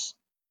this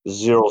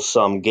zero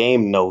sum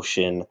game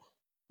notion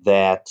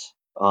that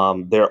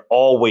there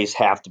always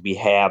have to be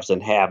haves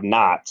and have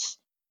nots.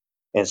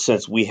 And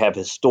since we have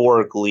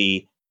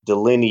historically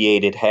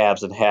delineated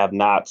haves and have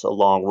nots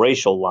along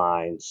racial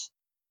lines,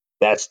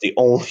 that's the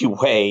only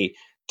way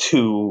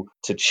to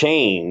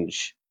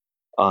change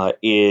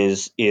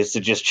is to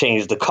just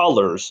change the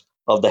colors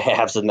of the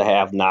haves and the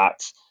have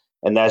nots.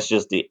 And that's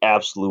just the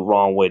absolute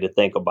wrong way to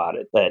think about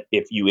it. That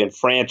if you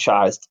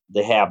enfranchised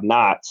the have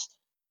nots,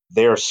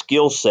 their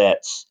skill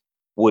sets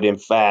would in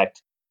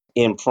fact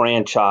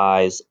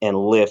enfranchise and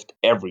lift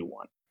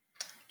everyone.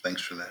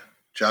 Thanks for that.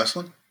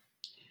 Jocelyn?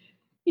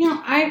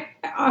 I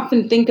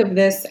often think of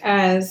this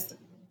as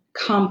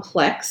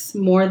complex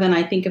more than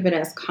I think of it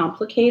as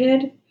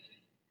complicated.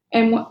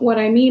 And what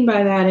I mean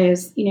by that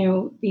is,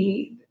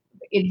 the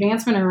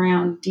advancement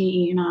around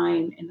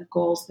DE&I and the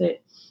goals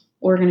that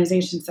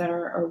organizations set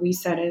or we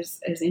set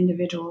as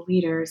individual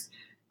leaders,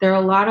 there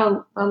are a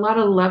lot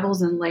of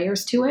levels and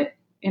layers to it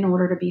in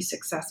order to be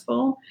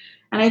successful.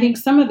 And I think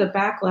some of the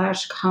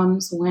backlash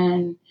comes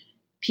when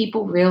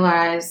people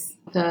realize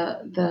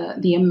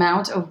the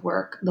amount of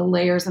work, the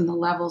layers and the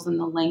levels and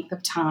the length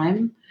of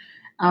time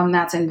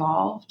that's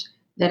involved,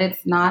 that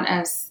it's not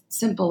as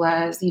simple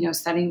as,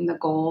 setting the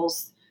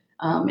goals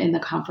in the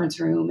conference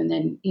room and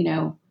then,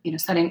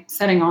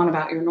 setting on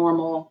about your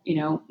normal,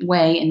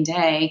 way and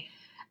day,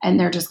 and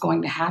they're just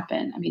going to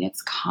happen. I mean,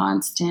 it's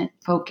constant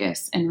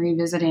focus and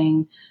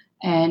revisiting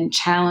and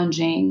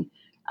challenging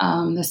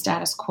the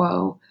status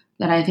quo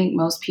that I think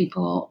most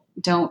people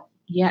don't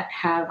yet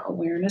have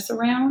awareness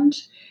around.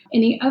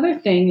 And the other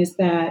thing is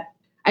that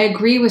I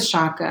agree with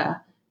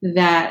Shaka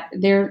that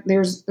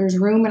there's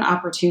room and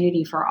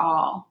opportunity for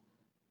all.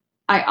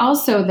 I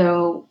also,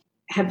 though,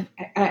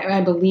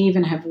 I believe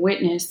and have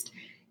witnessed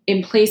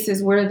in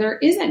places where there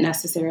isn't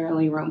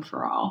necessarily room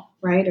for all,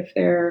 right? If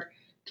there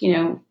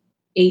are,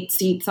 8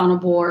 seats on a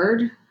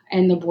board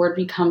and the board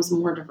becomes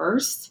more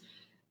diverse,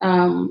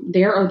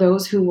 there are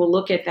those who will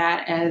look at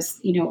that as,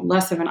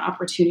 less of an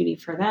opportunity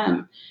for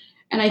them.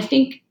 And I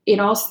think it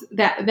also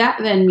that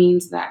then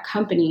means that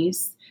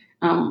companies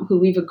who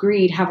we've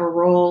agreed have a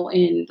role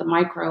in the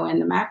micro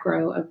and the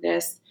macro of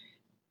this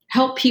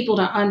help people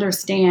to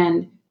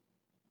understand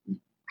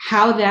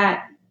how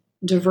that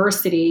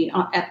diversity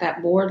at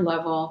that board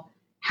level,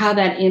 how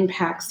that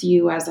impacts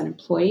you as an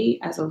employee,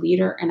 as a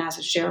leader, and as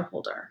a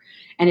shareholder.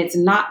 And it's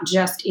not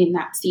just in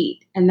that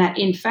seat. And that,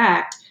 in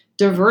fact,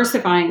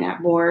 diversifying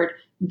that board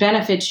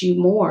benefits you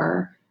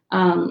more,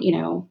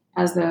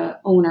 as the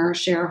owner,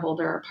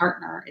 shareholder,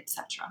 partner,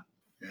 etc.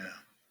 Yeah.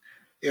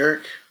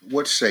 Eric,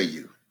 what say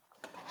you?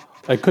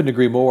 I couldn't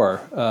agree more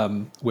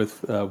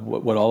with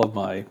what all of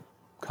my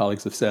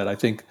colleagues have said. I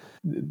think,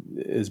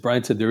 as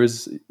Brian said, there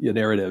is a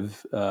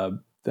narrative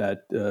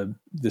that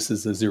this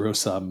is a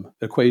zero-sum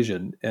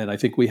equation. And I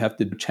think we have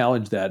to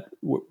challenge that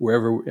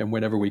wherever and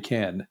whenever we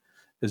can.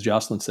 As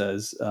Jocelyn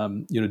says,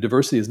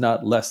 diversity is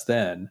not less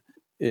than,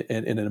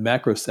 and in a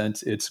macro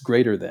sense, it's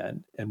greater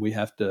than. And we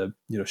have to,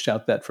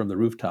 shout that from the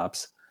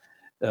rooftops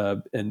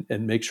and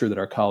make sure that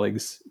our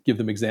colleagues give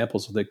them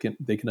examples so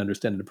they can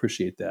understand and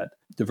appreciate that.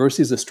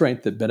 Diversity is a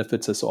strength that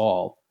benefits us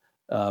all.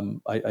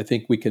 I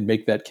think we can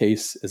make that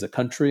case as a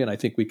country, and I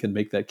think we can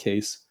make that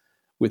case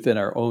within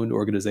our own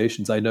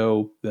organizations. I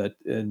know that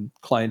in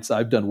clients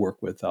I've done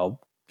work with,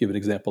 I'll give an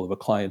example of a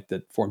client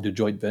that formed a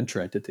joint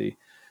venture entity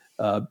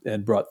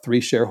and brought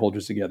 3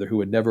 shareholders together who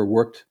had never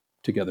worked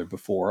together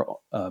before,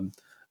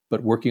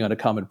 but working on a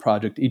common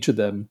project, each of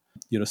them,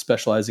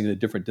 specializing in a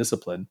different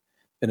discipline.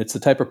 And it's the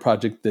type of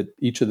project that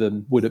each of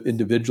them would have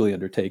individually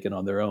undertaken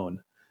on their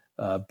own,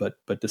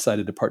 but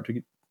decided to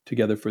partner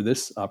together for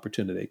this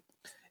opportunity.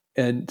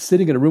 And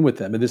sitting in a room with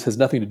them, and this has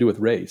nothing to do with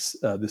race,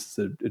 this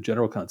is a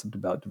general concept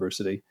about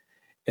diversity,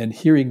 and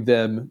hearing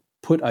them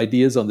put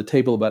ideas on the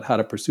table about how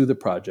to pursue the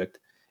project,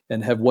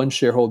 and have one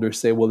shareholder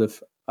say, well,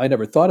 if I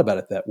never thought about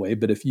it that way,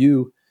 but if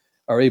you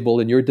are able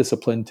in your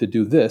discipline to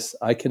do this,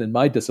 I can in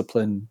my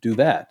discipline do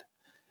that.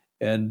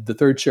 And the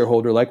third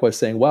shareholder likewise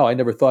saying, wow, I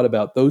never thought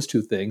about those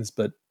two things,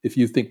 but if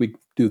you think we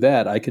do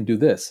that, I can do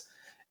this.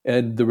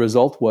 And the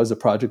result was a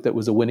project that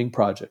was a winning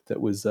project that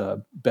was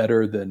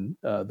better than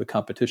the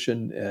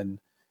competition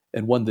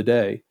and won the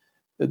day.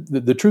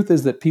 The truth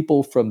is that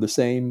people from the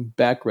same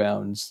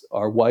backgrounds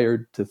are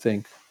wired to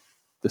think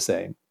the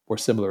same or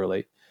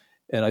similarly.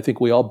 And I think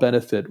we all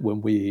benefit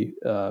when we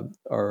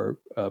are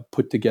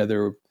put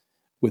together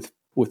with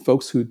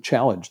folks who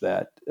challenge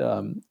that.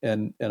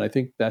 And I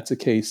think that's a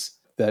case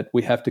that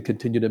we have to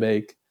continue to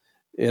make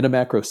in a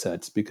macro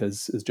sense,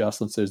 because as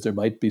Jocelyn says, there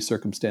might be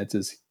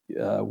circumstances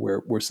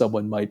where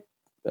someone might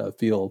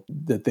feel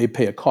that they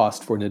pay a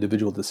cost for an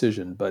individual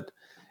decision. But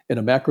in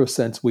a macro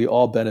sense, we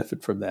all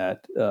benefit from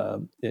that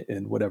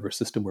in whatever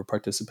system we're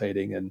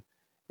participating in.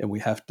 And we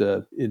have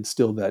to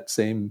instill that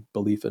same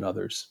belief in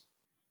others.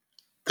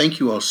 Thank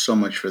you all so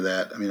much for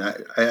that. I mean,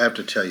 I have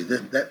to tell you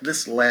that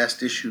this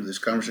last issue, this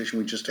conversation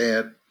we just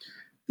had,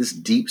 this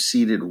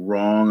deep-seated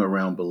wrong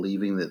around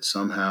believing that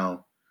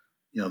somehow,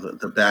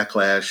 the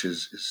backlash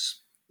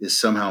is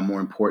somehow more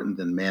important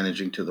than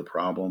managing to the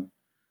problem.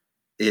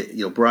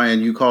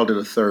 Brian, you called it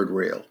a third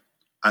rail.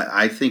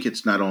 I think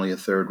it's not only a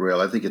third rail.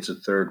 I think it's a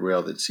third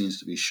rail that seems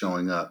to be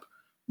showing up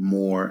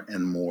more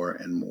and more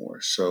and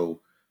more.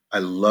 So I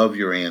love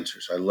your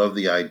answers. I love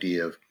the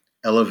idea of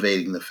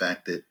elevating the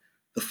fact that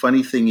the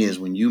funny thing is,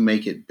 when you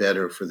make it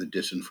better for the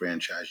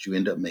disenfranchised, you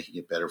end up making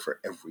it better for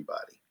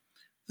everybody.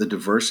 The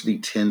diversity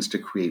tends to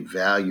create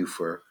value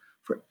for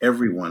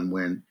everyone,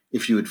 when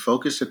if you would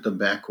focus at the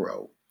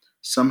macro,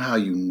 somehow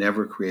you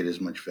never create as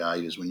much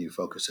value as when you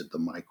focus at the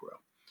micro.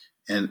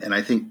 And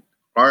I think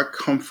our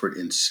comfort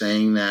in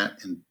saying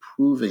that and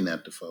proving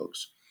that to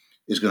folks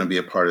is going to be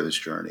a part of this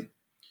journey.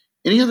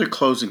 Any other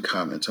closing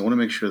comments? I want to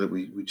make sure that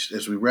we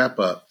as we wrap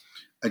up,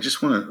 I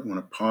just want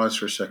to pause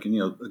for a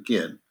second.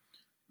 Again,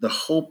 the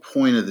whole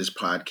point of this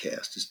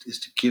podcast is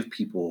to give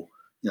people,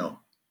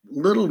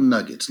 little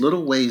nuggets,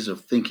 little ways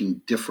of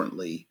thinking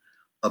differently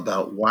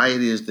about why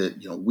it is that,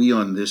 we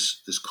on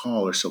this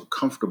call are so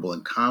comfortable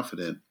and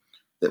confident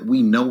that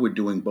we know we're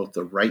doing both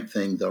the right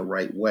thing the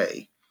right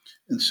way.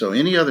 And so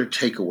any other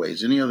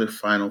takeaways, any other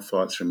final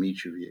thoughts from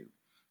each of you?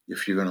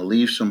 If you're going to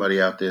leave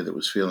somebody out there that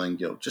was feeling,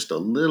 just a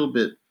little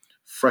bit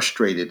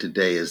frustrated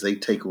today as they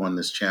take on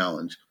this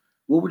challenge,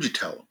 what would you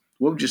tell them?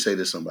 What would you say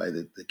to somebody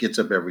that gets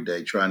up every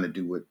day trying to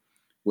do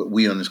what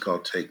we on this call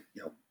take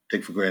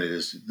for granted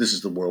is this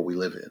is the world we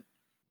live in?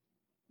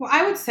 Well,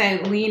 I would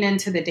say lean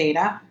into the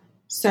data.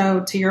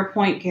 So to your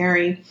point,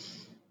 Gary,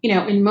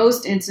 in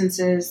most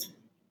instances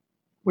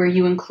where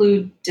you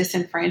include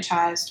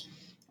disenfranchised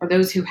or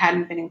those who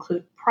hadn't been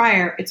included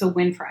prior, it's a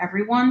win for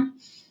everyone.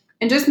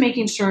 And just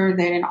making sure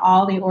that in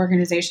all the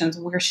organizations,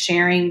 we're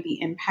sharing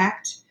the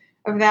impact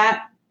of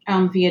that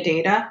via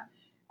data,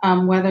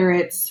 whether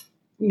it's,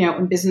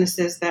 in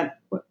businesses that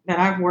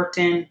I've worked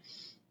in,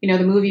 the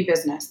movie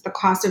business, the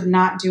cost of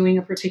not doing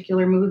a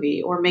particular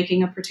movie or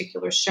making a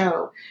particular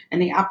show,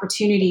 and the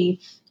opportunity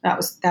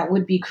that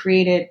would be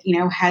created,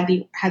 had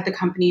the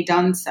company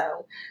done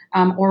so,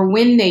 or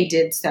when they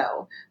did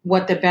so,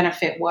 what the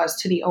benefit was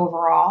to the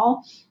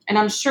overall. And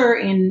I'm sure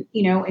in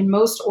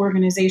most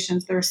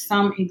organizations, there's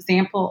some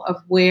example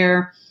of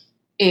where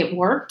it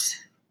worked,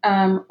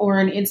 or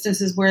in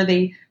instances where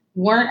they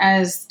weren't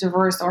as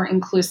diverse or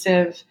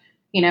inclusive,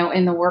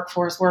 in the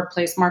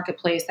workplace,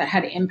 marketplace, that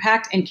had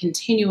impact, and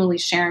continually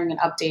sharing and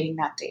updating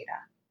that data.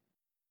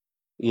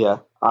 Yeah,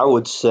 I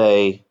would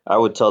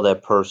tell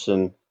that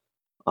person,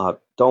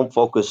 don't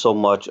focus so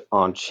much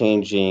on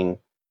changing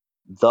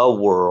the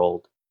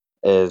world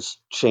as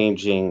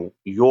changing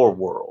your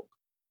world.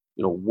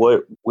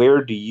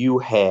 Where do you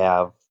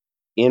have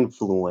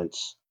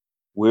influence?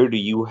 Where do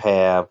you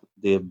have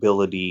the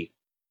ability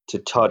to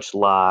touch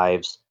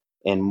lives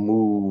and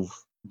move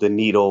the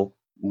needle,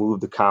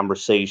 move the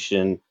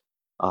conversation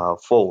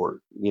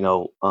forward?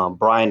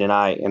 Brian and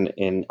I,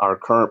 in our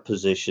current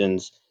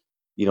positions,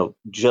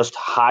 just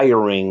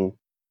hiring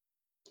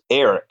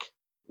Eric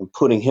and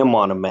putting him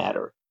on a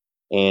matter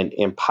and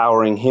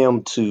empowering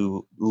him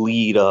to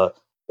lead a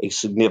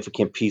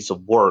significant piece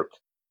of work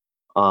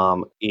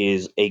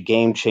is a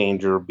game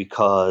changer,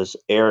 because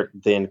Eric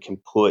then can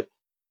put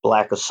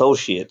Black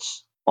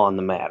associates on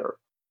the matter.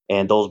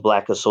 And those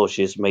Black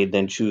associates may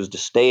then choose to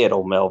stay at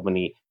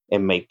O'Melveny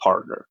and make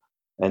partner.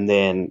 And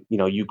then,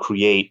 you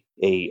create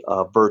a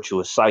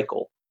virtuous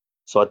cycle.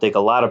 So I think a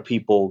lot of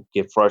people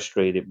get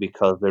frustrated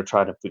because they're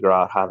trying to figure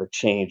out how to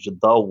change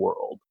the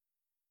world.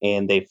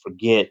 And they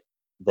forget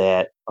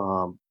that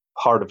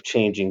part of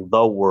changing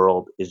the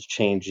world is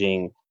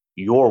changing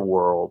your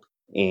world,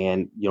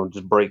 and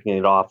just breaking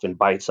it off in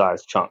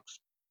bite-sized chunks.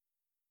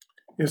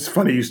 It's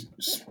funny,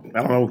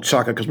 I don't know,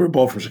 Chaka, because we're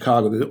both from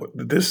Chicago.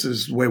 This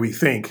is the way we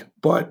think,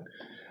 but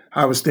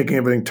I was thinking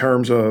of it in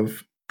terms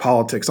of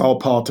politics. All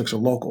politics are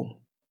local.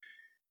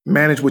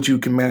 Manage what you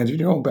can manage in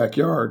your own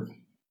backyard.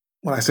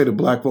 When I say to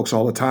Black folks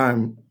all the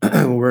time,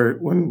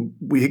 when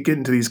we get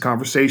into these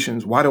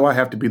conversations, why do I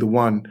have to be the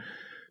one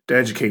to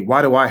educate?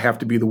 Why do I have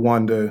to be the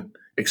one to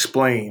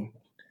explain?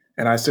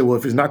 And I said, well,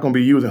 if it's not going to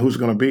be you, then who's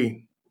going to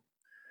be?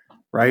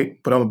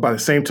 right? But by the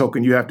same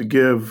token, you have to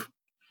give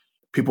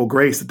people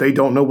grace that they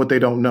don't know what they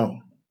don't know.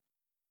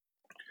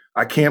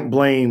 I can't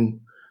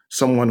blame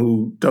someone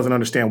who doesn't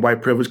understand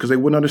white privilege because they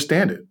wouldn't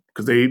understand it,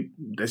 because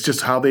that's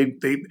just how they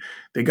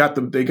got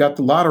the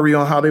lottery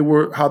on how they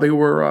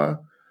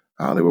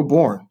were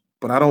born.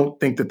 But I don't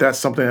think that that's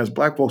something as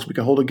Black folks we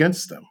can hold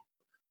against them.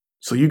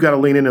 So you got to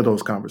lean into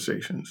those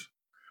conversations.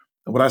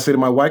 And what I say to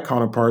my white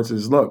counterparts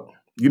is, look,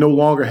 you no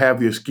longer have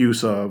the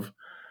excuse of,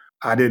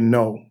 I didn't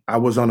know, I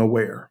was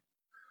unaware.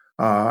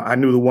 I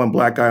knew the one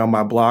Black guy on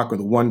my block, or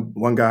the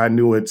one guy I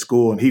knew at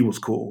school, and he was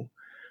cool.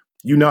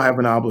 You now have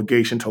an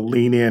obligation to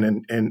lean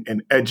in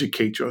and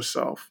educate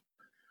yourself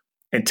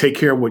and take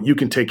care of what you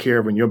can take care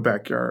of in your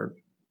backyard.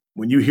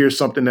 When you hear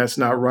something that's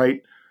not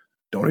right,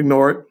 don't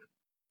ignore it.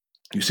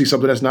 You see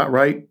something that's not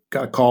right,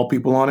 got to call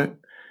people on it.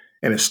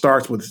 And it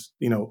starts with,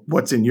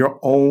 what's in your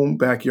own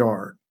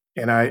backyard.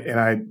 And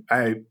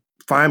I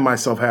find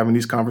myself having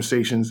these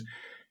conversations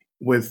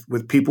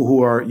with people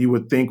who you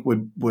would think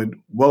would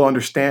well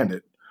understand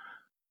it.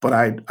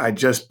 But I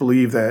just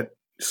believe that,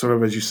 sort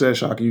of as you said,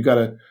 Shaka, you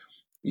gotta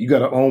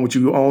own what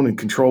you own and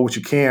control what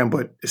you can,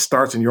 but it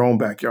starts in your own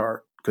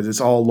backyard because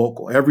it's all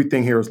local.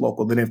 Everything here is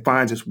local. Then it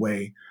finds its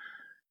way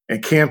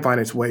and can find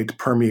its way to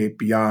permeate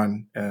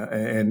beyond.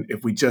 And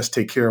if we just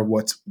take care of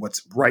what's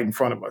right in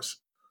front of us.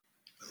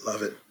 I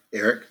love it.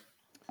 Eric?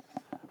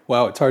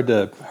 Wow, it's hard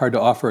to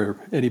offer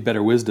any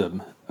better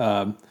wisdom.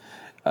 I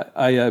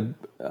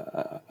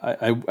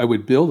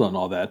would build on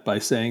all that by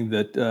saying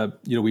that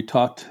we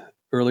talked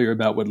earlier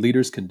about what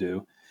leaders can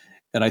do,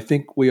 and I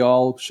think we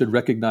all should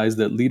recognize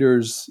that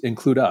leaders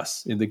include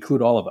us, and they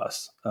include all of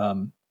us.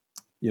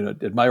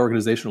 At my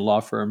organizational law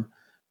firm,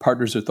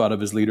 partners are thought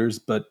of as leaders,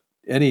 but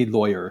any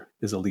lawyer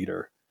is a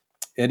leader,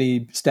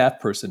 any staff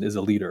person is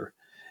a leader.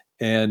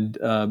 And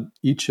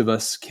each of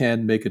us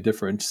can make a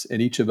difference,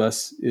 and each of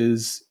us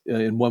is,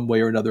 in one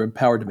way or another,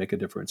 empowered to make a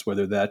difference,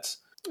 whether that's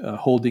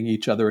holding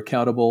each other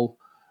accountable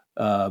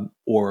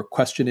or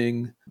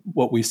questioning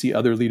what we see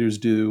other leaders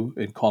do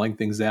and calling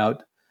things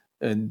out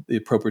in the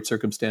appropriate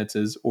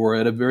circumstances, or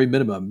at a very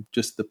minimum,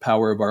 just the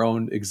power of our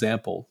own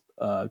example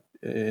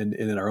and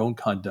in our own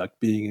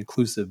conduct, being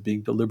inclusive,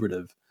 being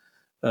deliberative,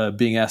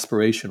 being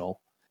aspirational.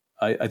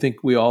 I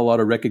think we all ought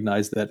to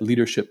recognize that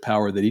leadership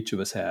power that each of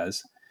us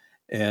has.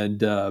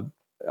 And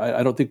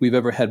I don't think we've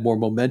ever had more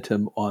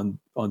momentum on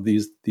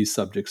these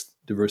subjects,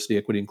 diversity,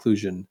 equity,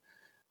 inclusion,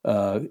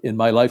 in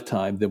my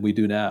lifetime than we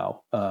do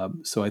now.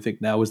 So I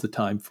think now is the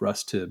time for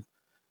us to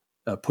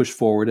push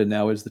forward, and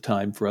now is the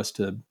time for us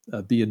to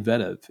be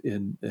inventive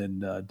in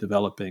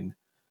developing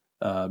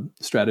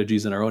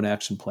strategies in our own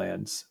action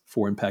plans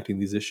for impacting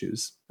these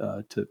issues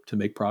to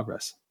make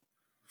progress.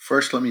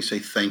 First, let me say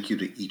thank you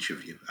to each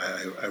of you.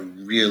 I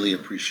really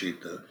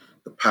appreciate the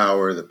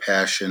power, the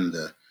passion,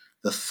 the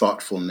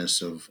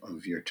thoughtfulness of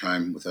your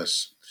time with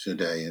us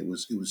today. It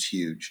was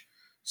huge.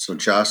 So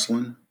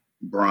Jocelyn,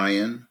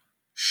 Brian,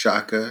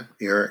 Shaka,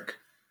 Eric,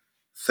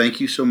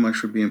 thank you so much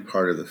for being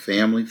part of the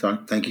family.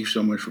 Thank you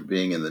so much for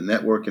being in the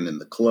network and in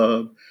the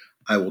club.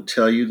 I will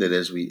tell you that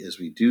as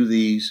we do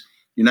these,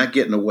 you're not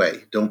getting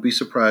away. Don't be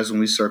surprised when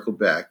we circle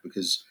back,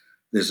 because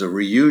there's a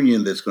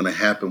reunion that's going to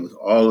happen with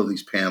all of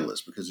these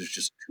panelists, because there's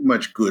just too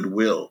much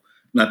goodwill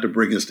not to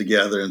bring us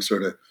together and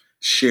sort of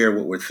share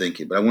what we're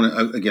thinking. But I want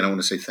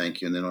to say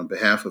thank you. And then on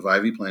behalf of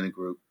Ivy Planning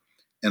Group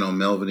and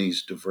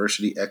O'Melveny's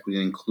Diversity, Equity,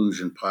 and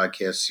Inclusion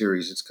podcast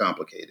series, It's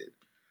Complicated,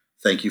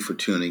 thank you for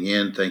tuning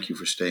in. Thank you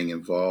for staying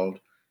involved.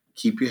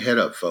 Keep your head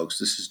up, folks.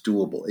 This is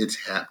doable.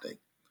 It's happening.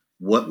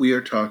 What we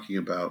are talking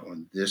about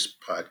on this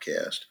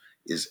podcast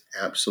is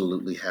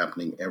absolutely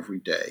happening every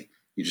day.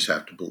 You just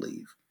have to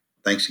believe.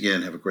 Thanks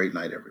again. Have a great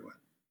night, everyone.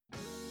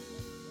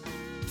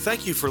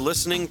 Thank you for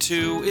listening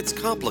to It's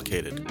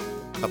Complicated,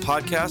 a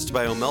podcast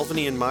by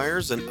O'Melveny &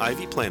 Myers and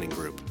Ivy Planning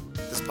Group.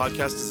 This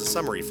podcast is a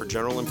summary for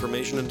general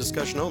information and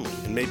discussion only,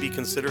 and may be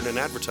considered an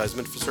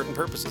advertisement for certain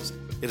purposes.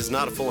 It is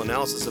not a full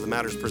analysis of the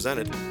matters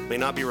presented, may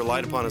not be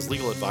relied upon as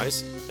legal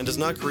advice, and does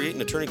not create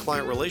an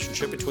attorney-client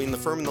relationship between the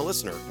firm and the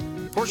listener.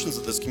 Portions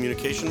of this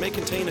communication may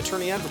contain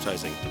attorney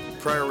advertising.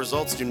 Prior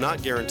results do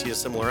not guarantee a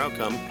similar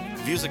outcome.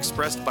 Views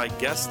expressed by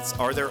guests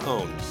are their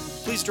own.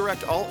 Please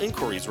direct all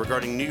inquiries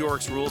regarding New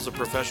York's Rules of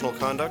Professional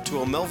Conduct to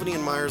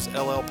O'Melveny & Myers,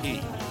 LLP,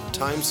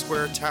 Times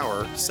Square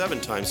Tower, 7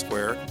 Times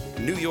Square,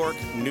 New York,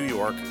 New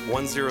York,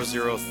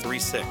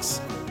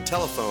 10036.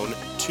 Telephone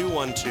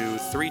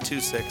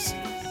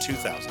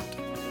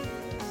 212-326-2000.